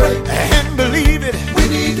need to pray. And believe it. We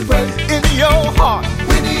need to pray. In your heart,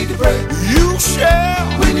 we need to pray. You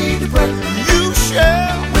shall. We need to pray. You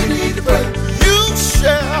shall. We need to pray. You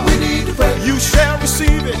shall. We need to pray. You shall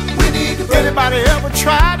receive it. We need to pray. Anybody ever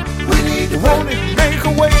tried it? We need to pray. Won't it make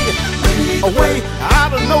a way? A way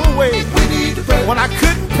out of no way. We need to pray. When I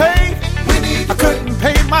couldn't pay, I couldn't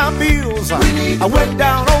pay my bills. I went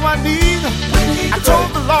down on my knees. I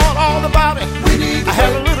told the Lord all about it. I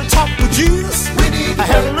had a little talk with Jesus. I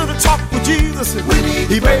had a little talk with Jesus.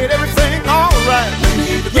 He made everything all right.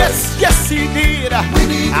 Yes, yes, He did. I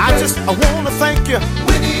want to thank you.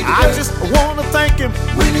 I just want to thank Him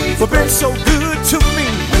for being so good to me.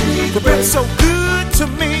 For being so good to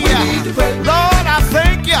me. Lord, I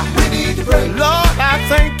thank you. Lord, I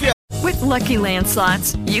thank you. With Lucky Land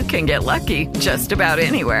Slots, you can get lucky just about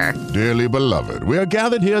anywhere. Dearly beloved, we are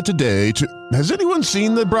gathered here today to... Has anyone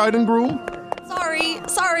seen the bride and groom?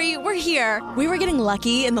 Sorry, we're here. We were getting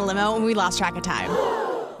lucky in the limo and we lost track of time.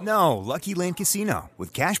 No, Lucky Land Casino,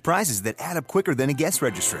 with cash prizes that add up quicker than a guest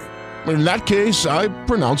registry. In that case, I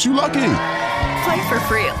pronounce you lucky. Play for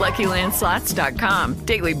free at LuckyLandSlots.com.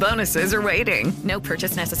 Daily bonuses are waiting. No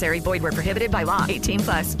purchase necessary. Void where prohibited by law.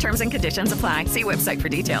 18+. Terms and conditions apply. See website for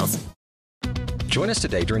details. Join us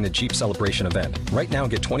today during the Jeep Celebration event. Right now,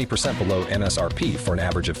 get 20% below MSRP for an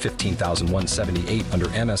average of $15,178 under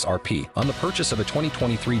MSRP on the purchase of a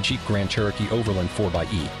 2023 Jeep Grand Cherokee Overland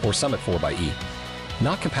 4xE or Summit 4xE.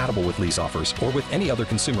 Not compatible with lease offers or with any other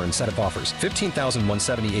consumer incentive offers.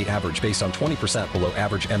 $15,178 average based on 20% below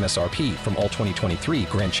average MSRP from all 2023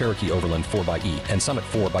 Grand Cherokee Overland 4xE and Summit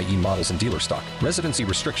 4xE models in dealer stock. Residency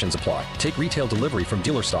restrictions apply. Take retail delivery from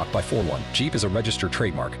dealer stock by 4/1. Jeep is a registered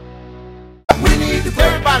trademark.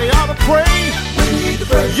 Everybody ought to pray.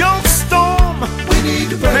 Your storm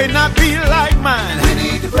may not be like mine.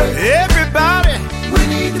 Everybody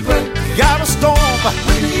got a storm,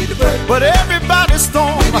 but everybody's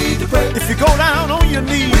storm, if you go down on your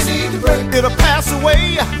knees, it'll pass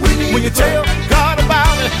away when you tell God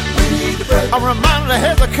about it. I'm reminded of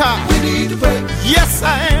Hezekiah. Yes,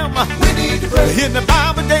 I am. In the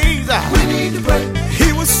Bible days,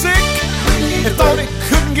 he was sick and thought he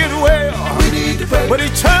couldn't get well, but he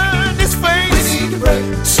turned his face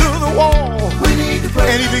to the wall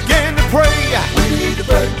and he began to pray.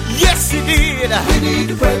 Yes, he did.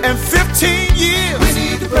 And 15 years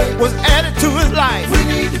was added to his life.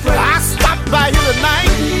 I stopped by here tonight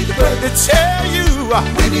to tell you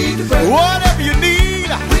whatever you need,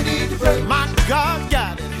 my God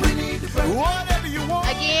got it. Whatever you want.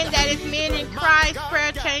 Again, that is Men in Christ.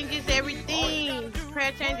 Prayer changes everything.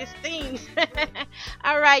 Prayer changes things.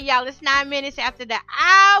 All right, y'all. It's 9 minutes after the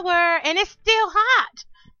hour, and it's still hot.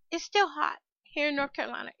 It's still hot here in North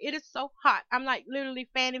Carolina. It is so hot. I'm like literally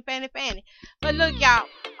fanning. But look, y'all,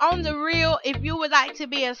 on the real, if you would like to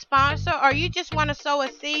be a sponsor or you just want to sow a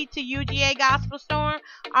seed to UGA Gospel Storm,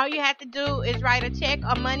 all you have to do is write a check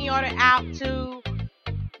or money order out to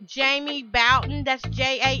Jamie Bowden. That's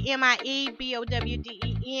JAMIE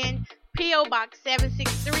BOWDEN. P.O. Box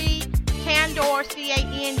 763, Candor,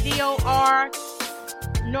 CANDOR,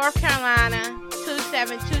 North Carolina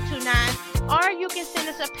 27229. Or you can send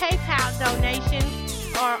us a PayPal donation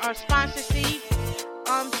or sponsor seed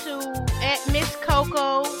to at Miss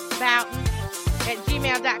Coco Bowden at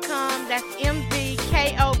gmail.com. That's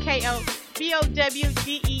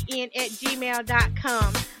MVKOKOBOWDEN at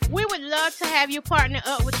gmail.com. We would love to have you partner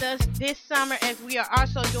up with us this summer as we are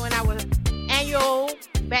also doing our annual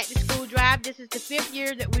back to school drive. This is the 5th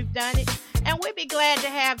year that we've done it. And we'd be glad to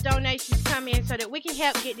have donations come in so that we can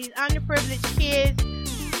help get these underprivileged kids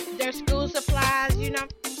their school supplies. You know,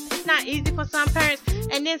 it's not easy for some parents.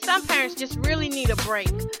 And then some parents just really need a break.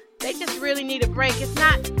 They just really need a break. It's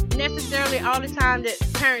not necessarily all the time that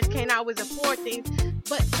parents can't always afford things,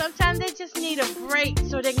 but sometimes they just need a break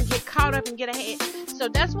so they can get caught up and get ahead. So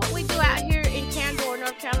that's what we do out here in Candor,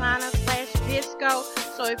 North Carolina /Visco.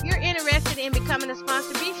 So if you're interested in becoming a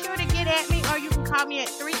sponsor, be sure to get at me, or you can call me at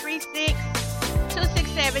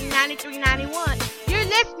 336-267-9391. You're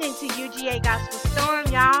listening to UGA Gospel Storm,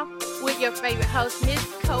 y'all, with your favorite host, Miss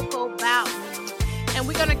Coco Bowden. And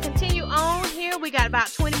we're going to continue on here. We got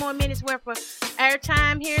about 20 more minutes worth of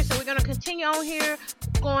airtime here. So we're going to continue on here,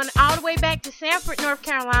 going all the way back to Sanford, North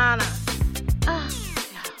Carolina.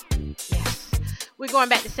 Yes. We're going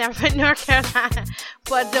back to Sanford, North Carolina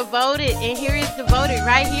for Devoted. And here is Devoted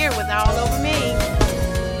right here with All Over Me. Me.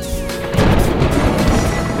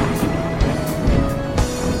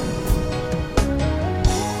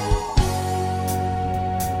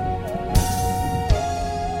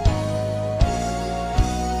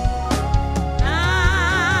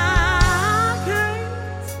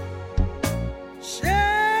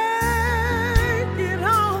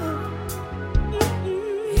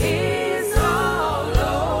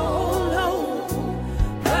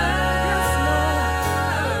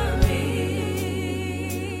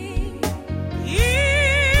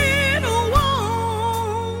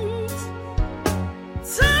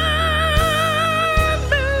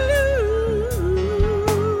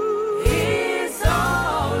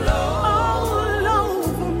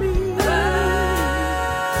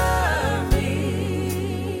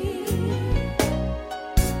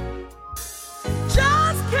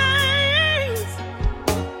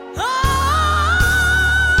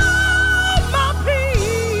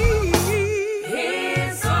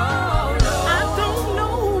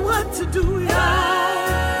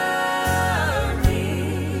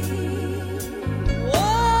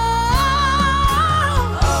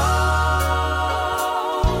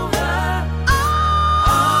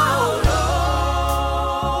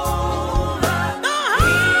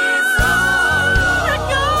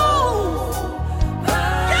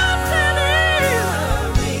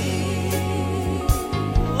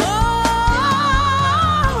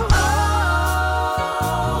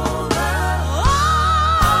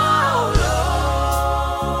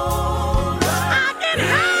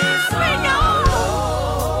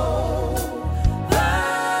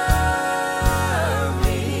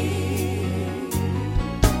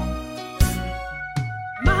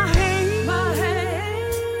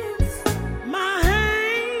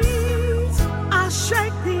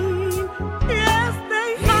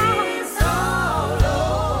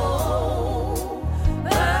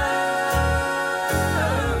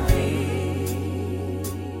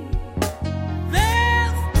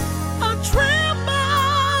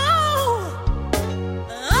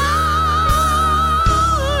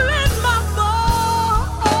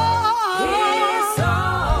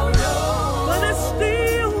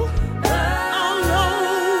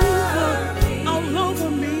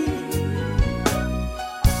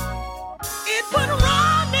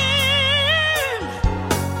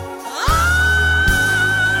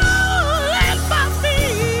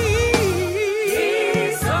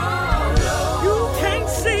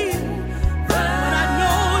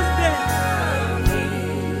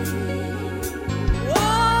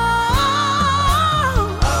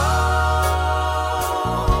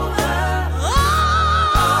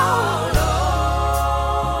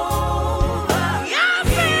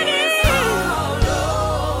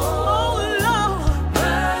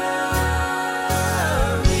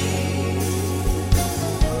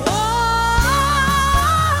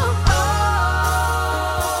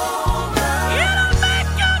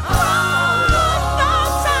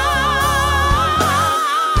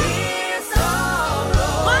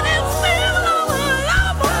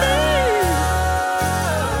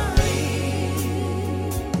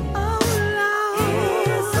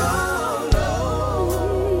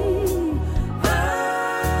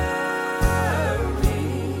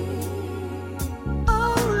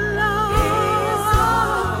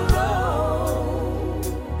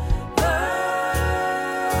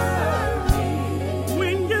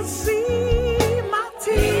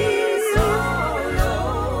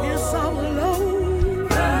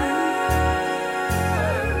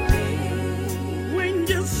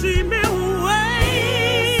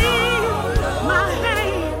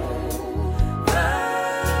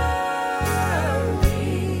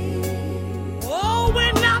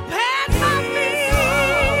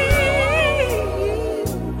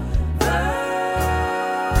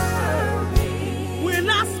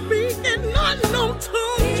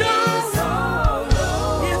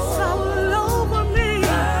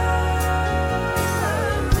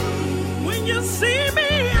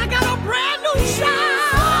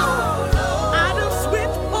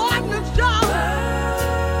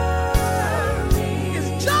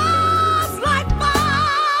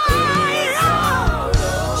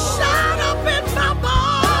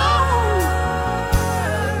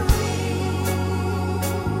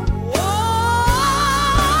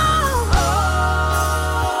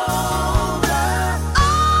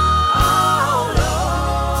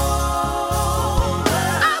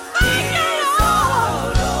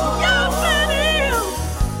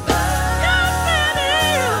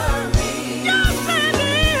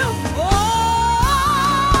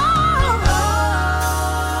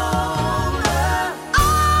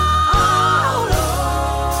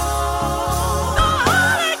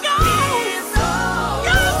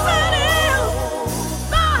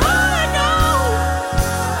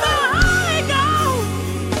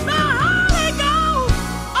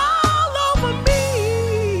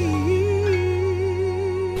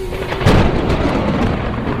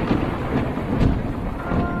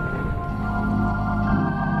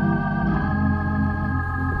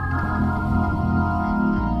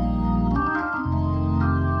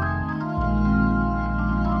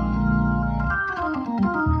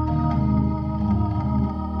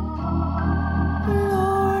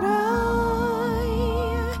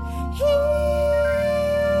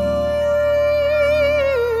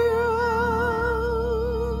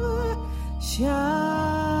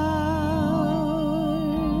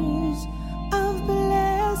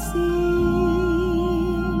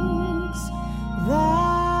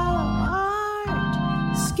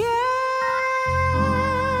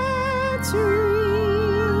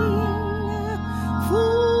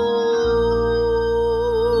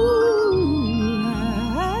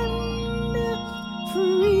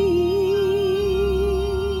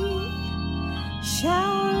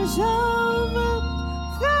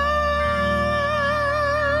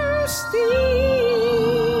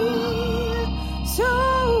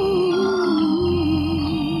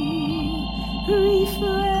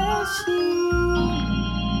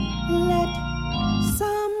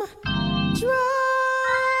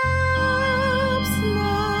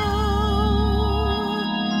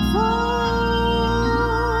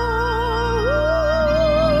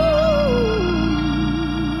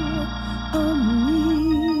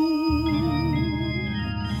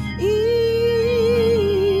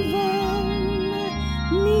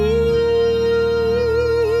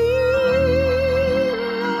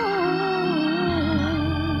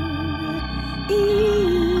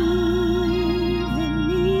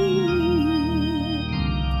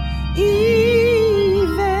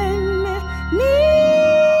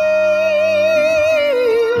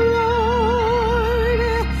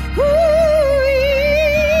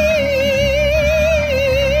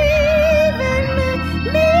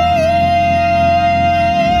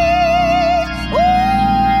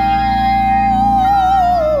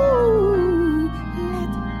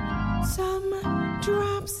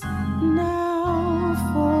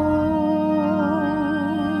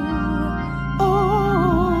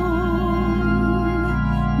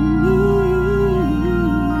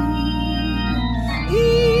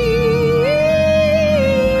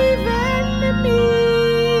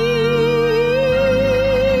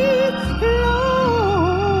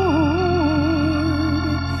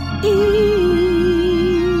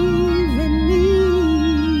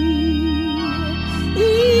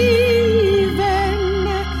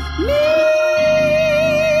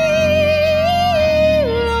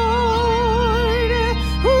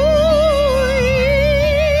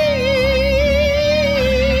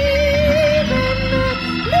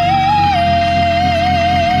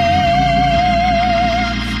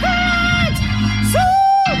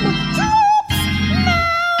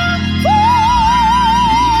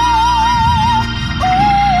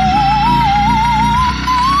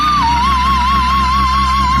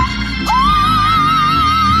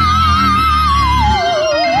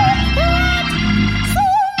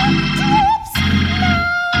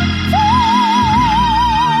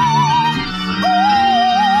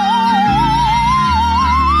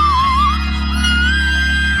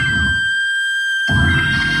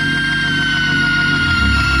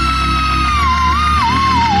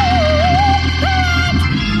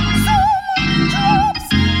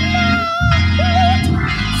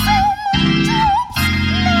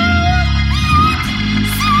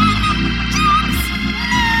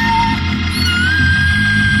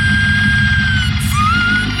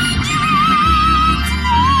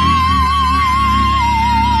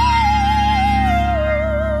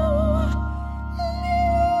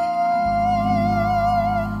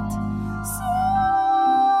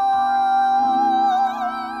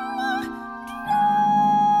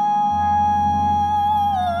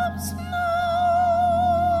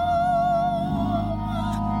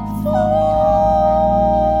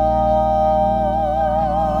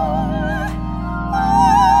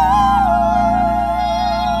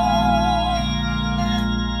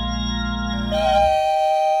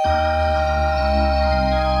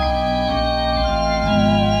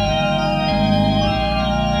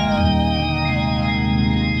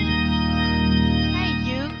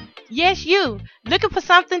 Yes, you. Looking for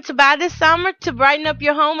something to buy this summer to brighten up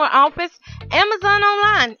your home or office? Amazon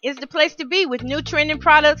Online is the place to be with new trending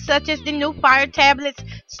products such as the new Fire tablets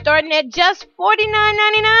starting at just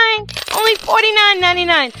 $49.99. Only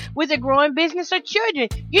 $49.99. With a growing business or children,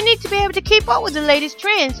 you need to be able to keep up with the latest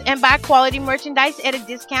trends and buy quality merchandise at a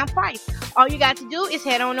discount price. All you got to do is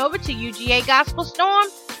head on over to UGA Gospel Storm,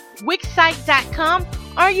 Wixsite.com,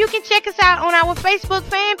 or you can check us out on our Facebook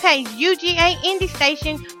fan page, UGA Indie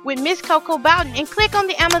Station with Miss Coco Bowden, and click on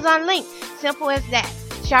the Amazon link. Simple as that.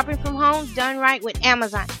 Shopping from home done right with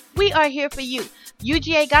Amazon. We are here for you.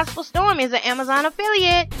 UGA Gospel Storm is an Amazon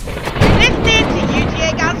affiliate. You're listening to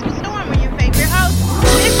UGA Gospel Storm with your favorite host,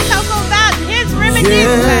 Miss Coco Bowden. Here's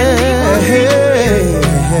Reminisce.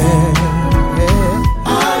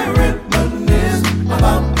 I reminisce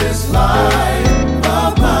about this life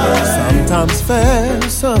of mine. Sometimes fair,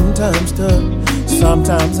 sometimes tough.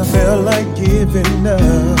 Sometimes I feel like giving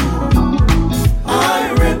up.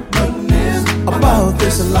 I reminisce about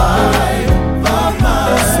this life of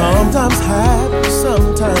mine. Sometimes happy,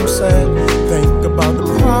 sometimes sad. Think about the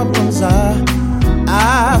problems I've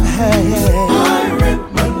had. I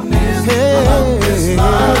reminisce about this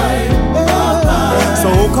life of mine.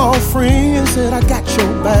 So-called friends said I got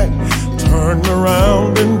your back. Turned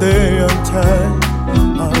around and they untied.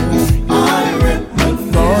 I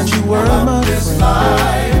thought you were my friend.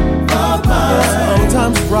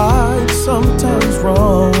 Sometimes right, sometimes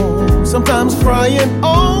wrong. Sometimes crying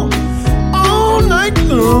all night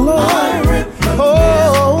long.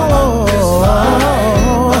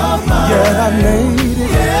 Yeah, I made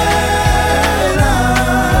it.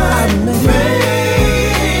 I made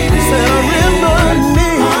it. Said I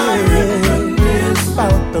reminisce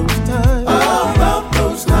about those times.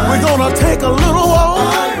 We're gonna take a little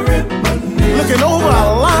walk, looking over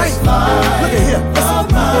our life. Look at here.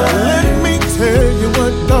 Let me tell you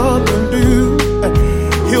what God can do.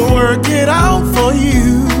 He'll work it out for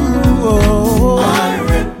you. I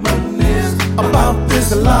reminisce about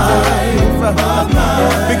this life,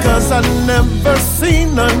 because I never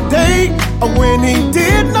seen a day when He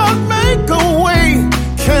did not make a way.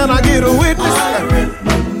 Can I get a witness?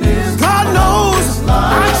 God knows I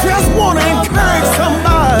just want to encourage somebody.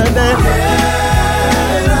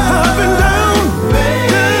 I've been down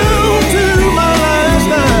to my last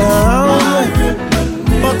down,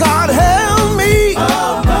 but God held me.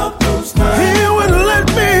 He wouldn't let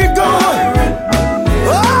me go.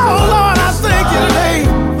 Oh Lord, I thank you today.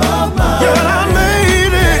 Yeah, I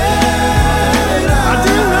made it. I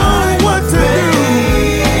didn't know what to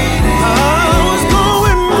do.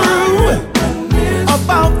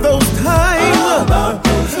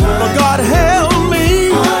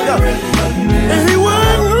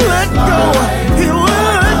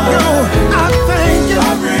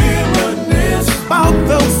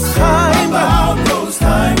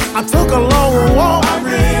 I took a long walk.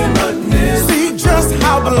 See just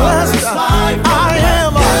how blessed I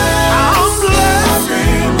am. I'm blessed,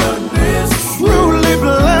 truly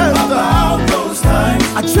blessed.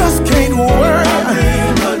 I just can't worry.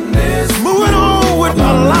 Moving on with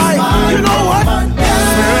my life. You know what? Man,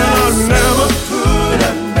 I never could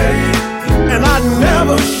have made it, and I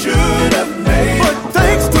never should have made it. But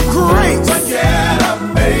thanks to grace, I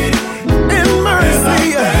made it. In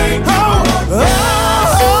mercy,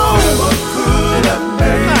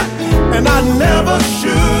 and I never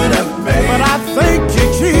should have made it. But I thank you,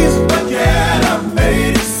 Jesus. But yet I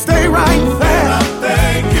made it. Stay right there. I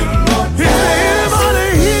thank you, Lord. Is there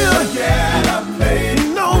anybody here? But yet I made it.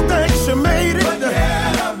 No thanks, you made it. But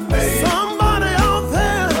yet I made it. Somebody out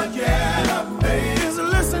there. But yet I made it. Is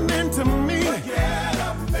listening to me. But yet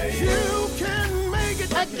I made it. You can make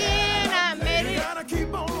it. Again, I made it. Gotta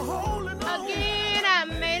keep on holding on. Again, I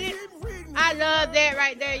made it. I love that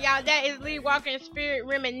right there, y'all. That is Lee Walker in Spirit.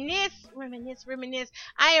 Reminisce.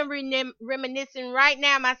 I am reminiscing right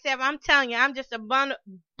now myself. I'm telling you, I'm just a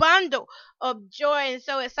bundle of joy and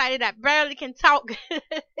so excited I barely can talk.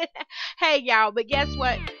 Hey, y'all, but guess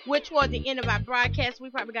what? We're toward the end of our broadcast.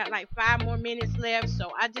 We probably got like 5 more minutes left,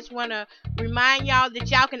 so I just want to remind y'all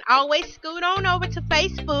that y'all can always scoot on over to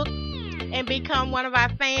Facebook and become one of our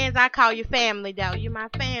fans. I call you family, though. You're my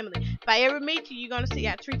family. If I ever meet you, you're going to see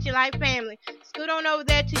I treat you like family. Scoot on over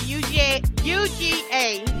there to UGA.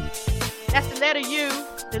 That's the letter U,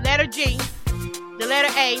 the letter G, the letter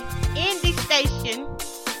A, Indie Station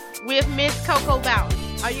with Miss Coco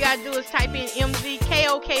Bowden. All you got to do is type in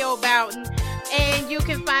MZKOKO Bowden, and you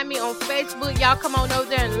can find me on Facebook. Y'all come on over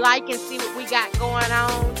there and like and see what we got going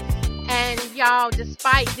on. And y'all,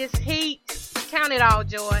 despite this heat, count it all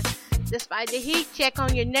joy. Despite the heat, check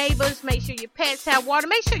on your neighbors. Make sure your pets have water.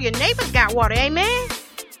 Make sure your neighbors got water. Amen?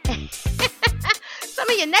 Some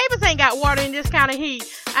of your neighbors ain't got water in this kind of heat.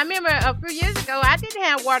 I remember a few years ago, I didn't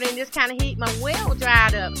have water in this kind of heat. My well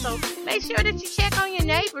dried up. So make sure that you check on your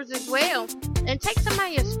neighbors as well. And take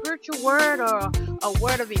somebody a spiritual word or a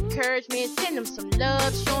word of encouragement. Send them some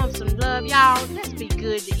love. Show them some love. Y'all, let's be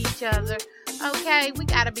good to each other. Okay? We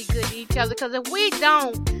got to be good to each other. Because if we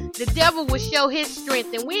don't, the devil will show his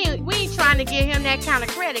strength. And we ain't trying to give him that kind of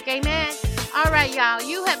credit. Amen? All right, y'all.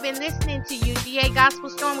 You have been listening to UGA Gospel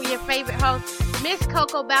Storm with your favorite host, Miss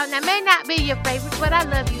Coco Bowden. I may not be your favorite, but I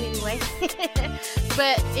love you anyway.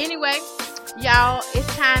 But anyway, y'all,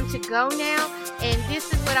 it's time to go now. And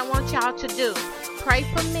this is what I want y'all to do. Pray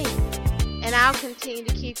for me. And I'll continue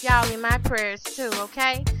to keep y'all in my prayers too,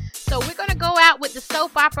 okay? So we're going to go out with the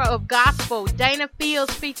soap opera of gospel. Dana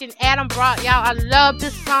Fields featuring Adam Brock. Y'all, I love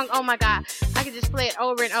this song. Oh, my God. I can just play it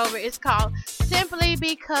over and over. It's called Simply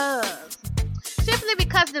Because. Simply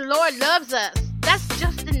because the Lord loves us. That's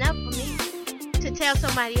just enough for me to tell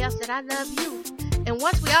somebody else that I love you. And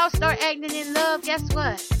once we all start acting in love, guess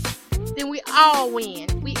what? Then we all win.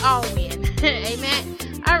 We all win. Amen.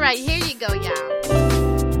 All right, here you go, y'all.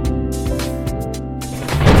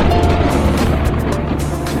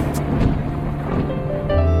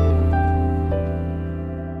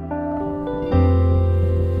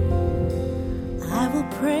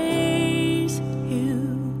 Praise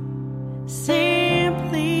you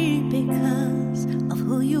simply because of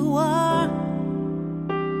who you are.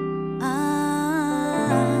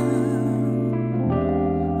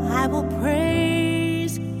 I will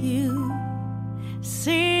praise you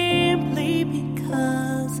simply because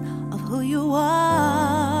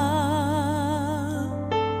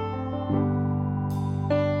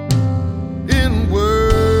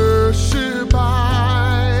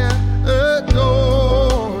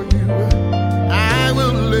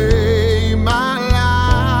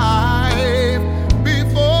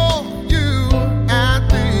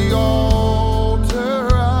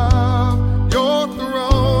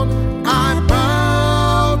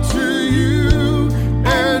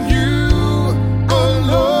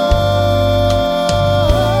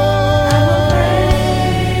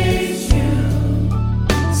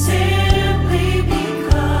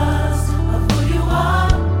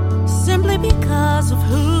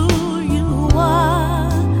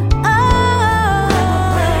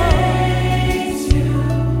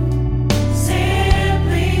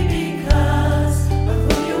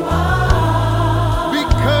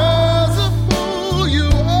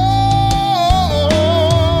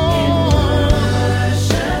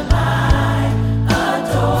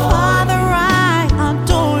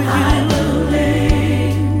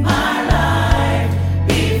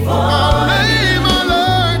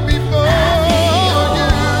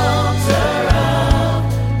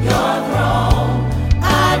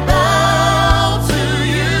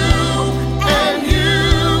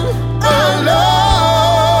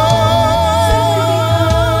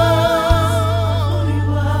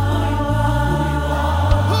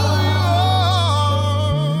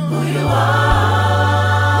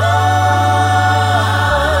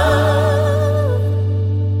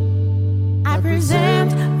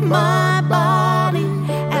my body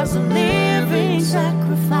as a living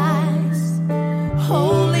sacrifice,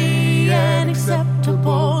 holy and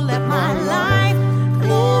acceptable. Let my life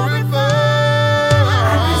glorify.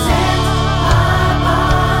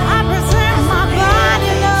 I present my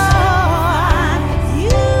body, Lord.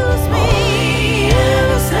 Use me.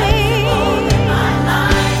 Let my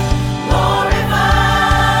life glorify.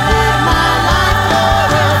 Let my life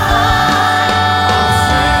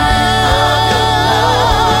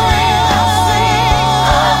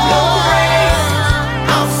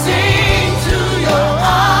I'll sing to your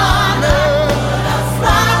honor.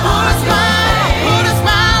 Put a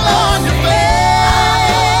smile on your face.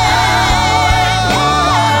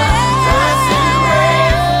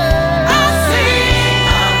 I'll sing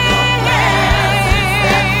of your presence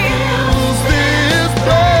that fills this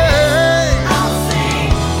place. I'll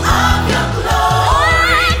sing of your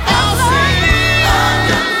glory. I'll sing of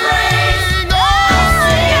your grace. I'll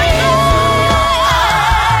sing to your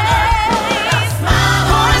honor. Put a smile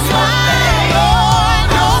on your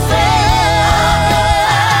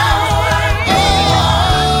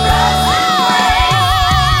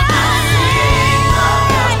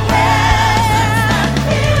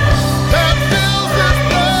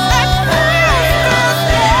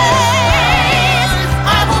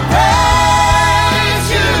I will praise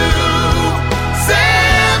you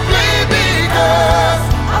simply because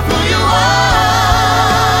of who you are.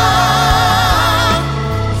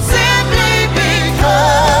 Simply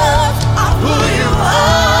because of who you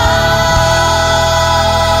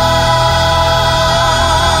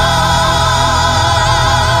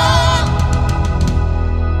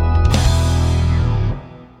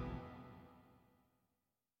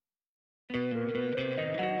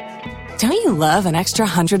Don't you love an extra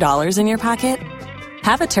 $100 in your pocket?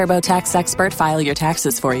 Have a TurboTax expert file your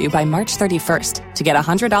taxes for you by March 31st to get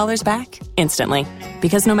 $100 back instantly.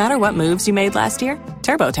 Because no matter what moves you made last year,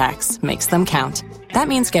 TurboTax makes them count. That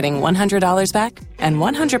means getting $100 back and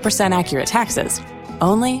 100% accurate taxes,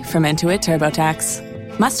 only from Intuit TurboTax.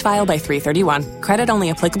 Must file by 3/31. Credit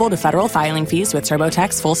only applicable to federal filing fees with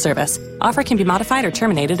TurboTax full service. Offer can be modified or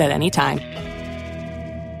terminated at any time.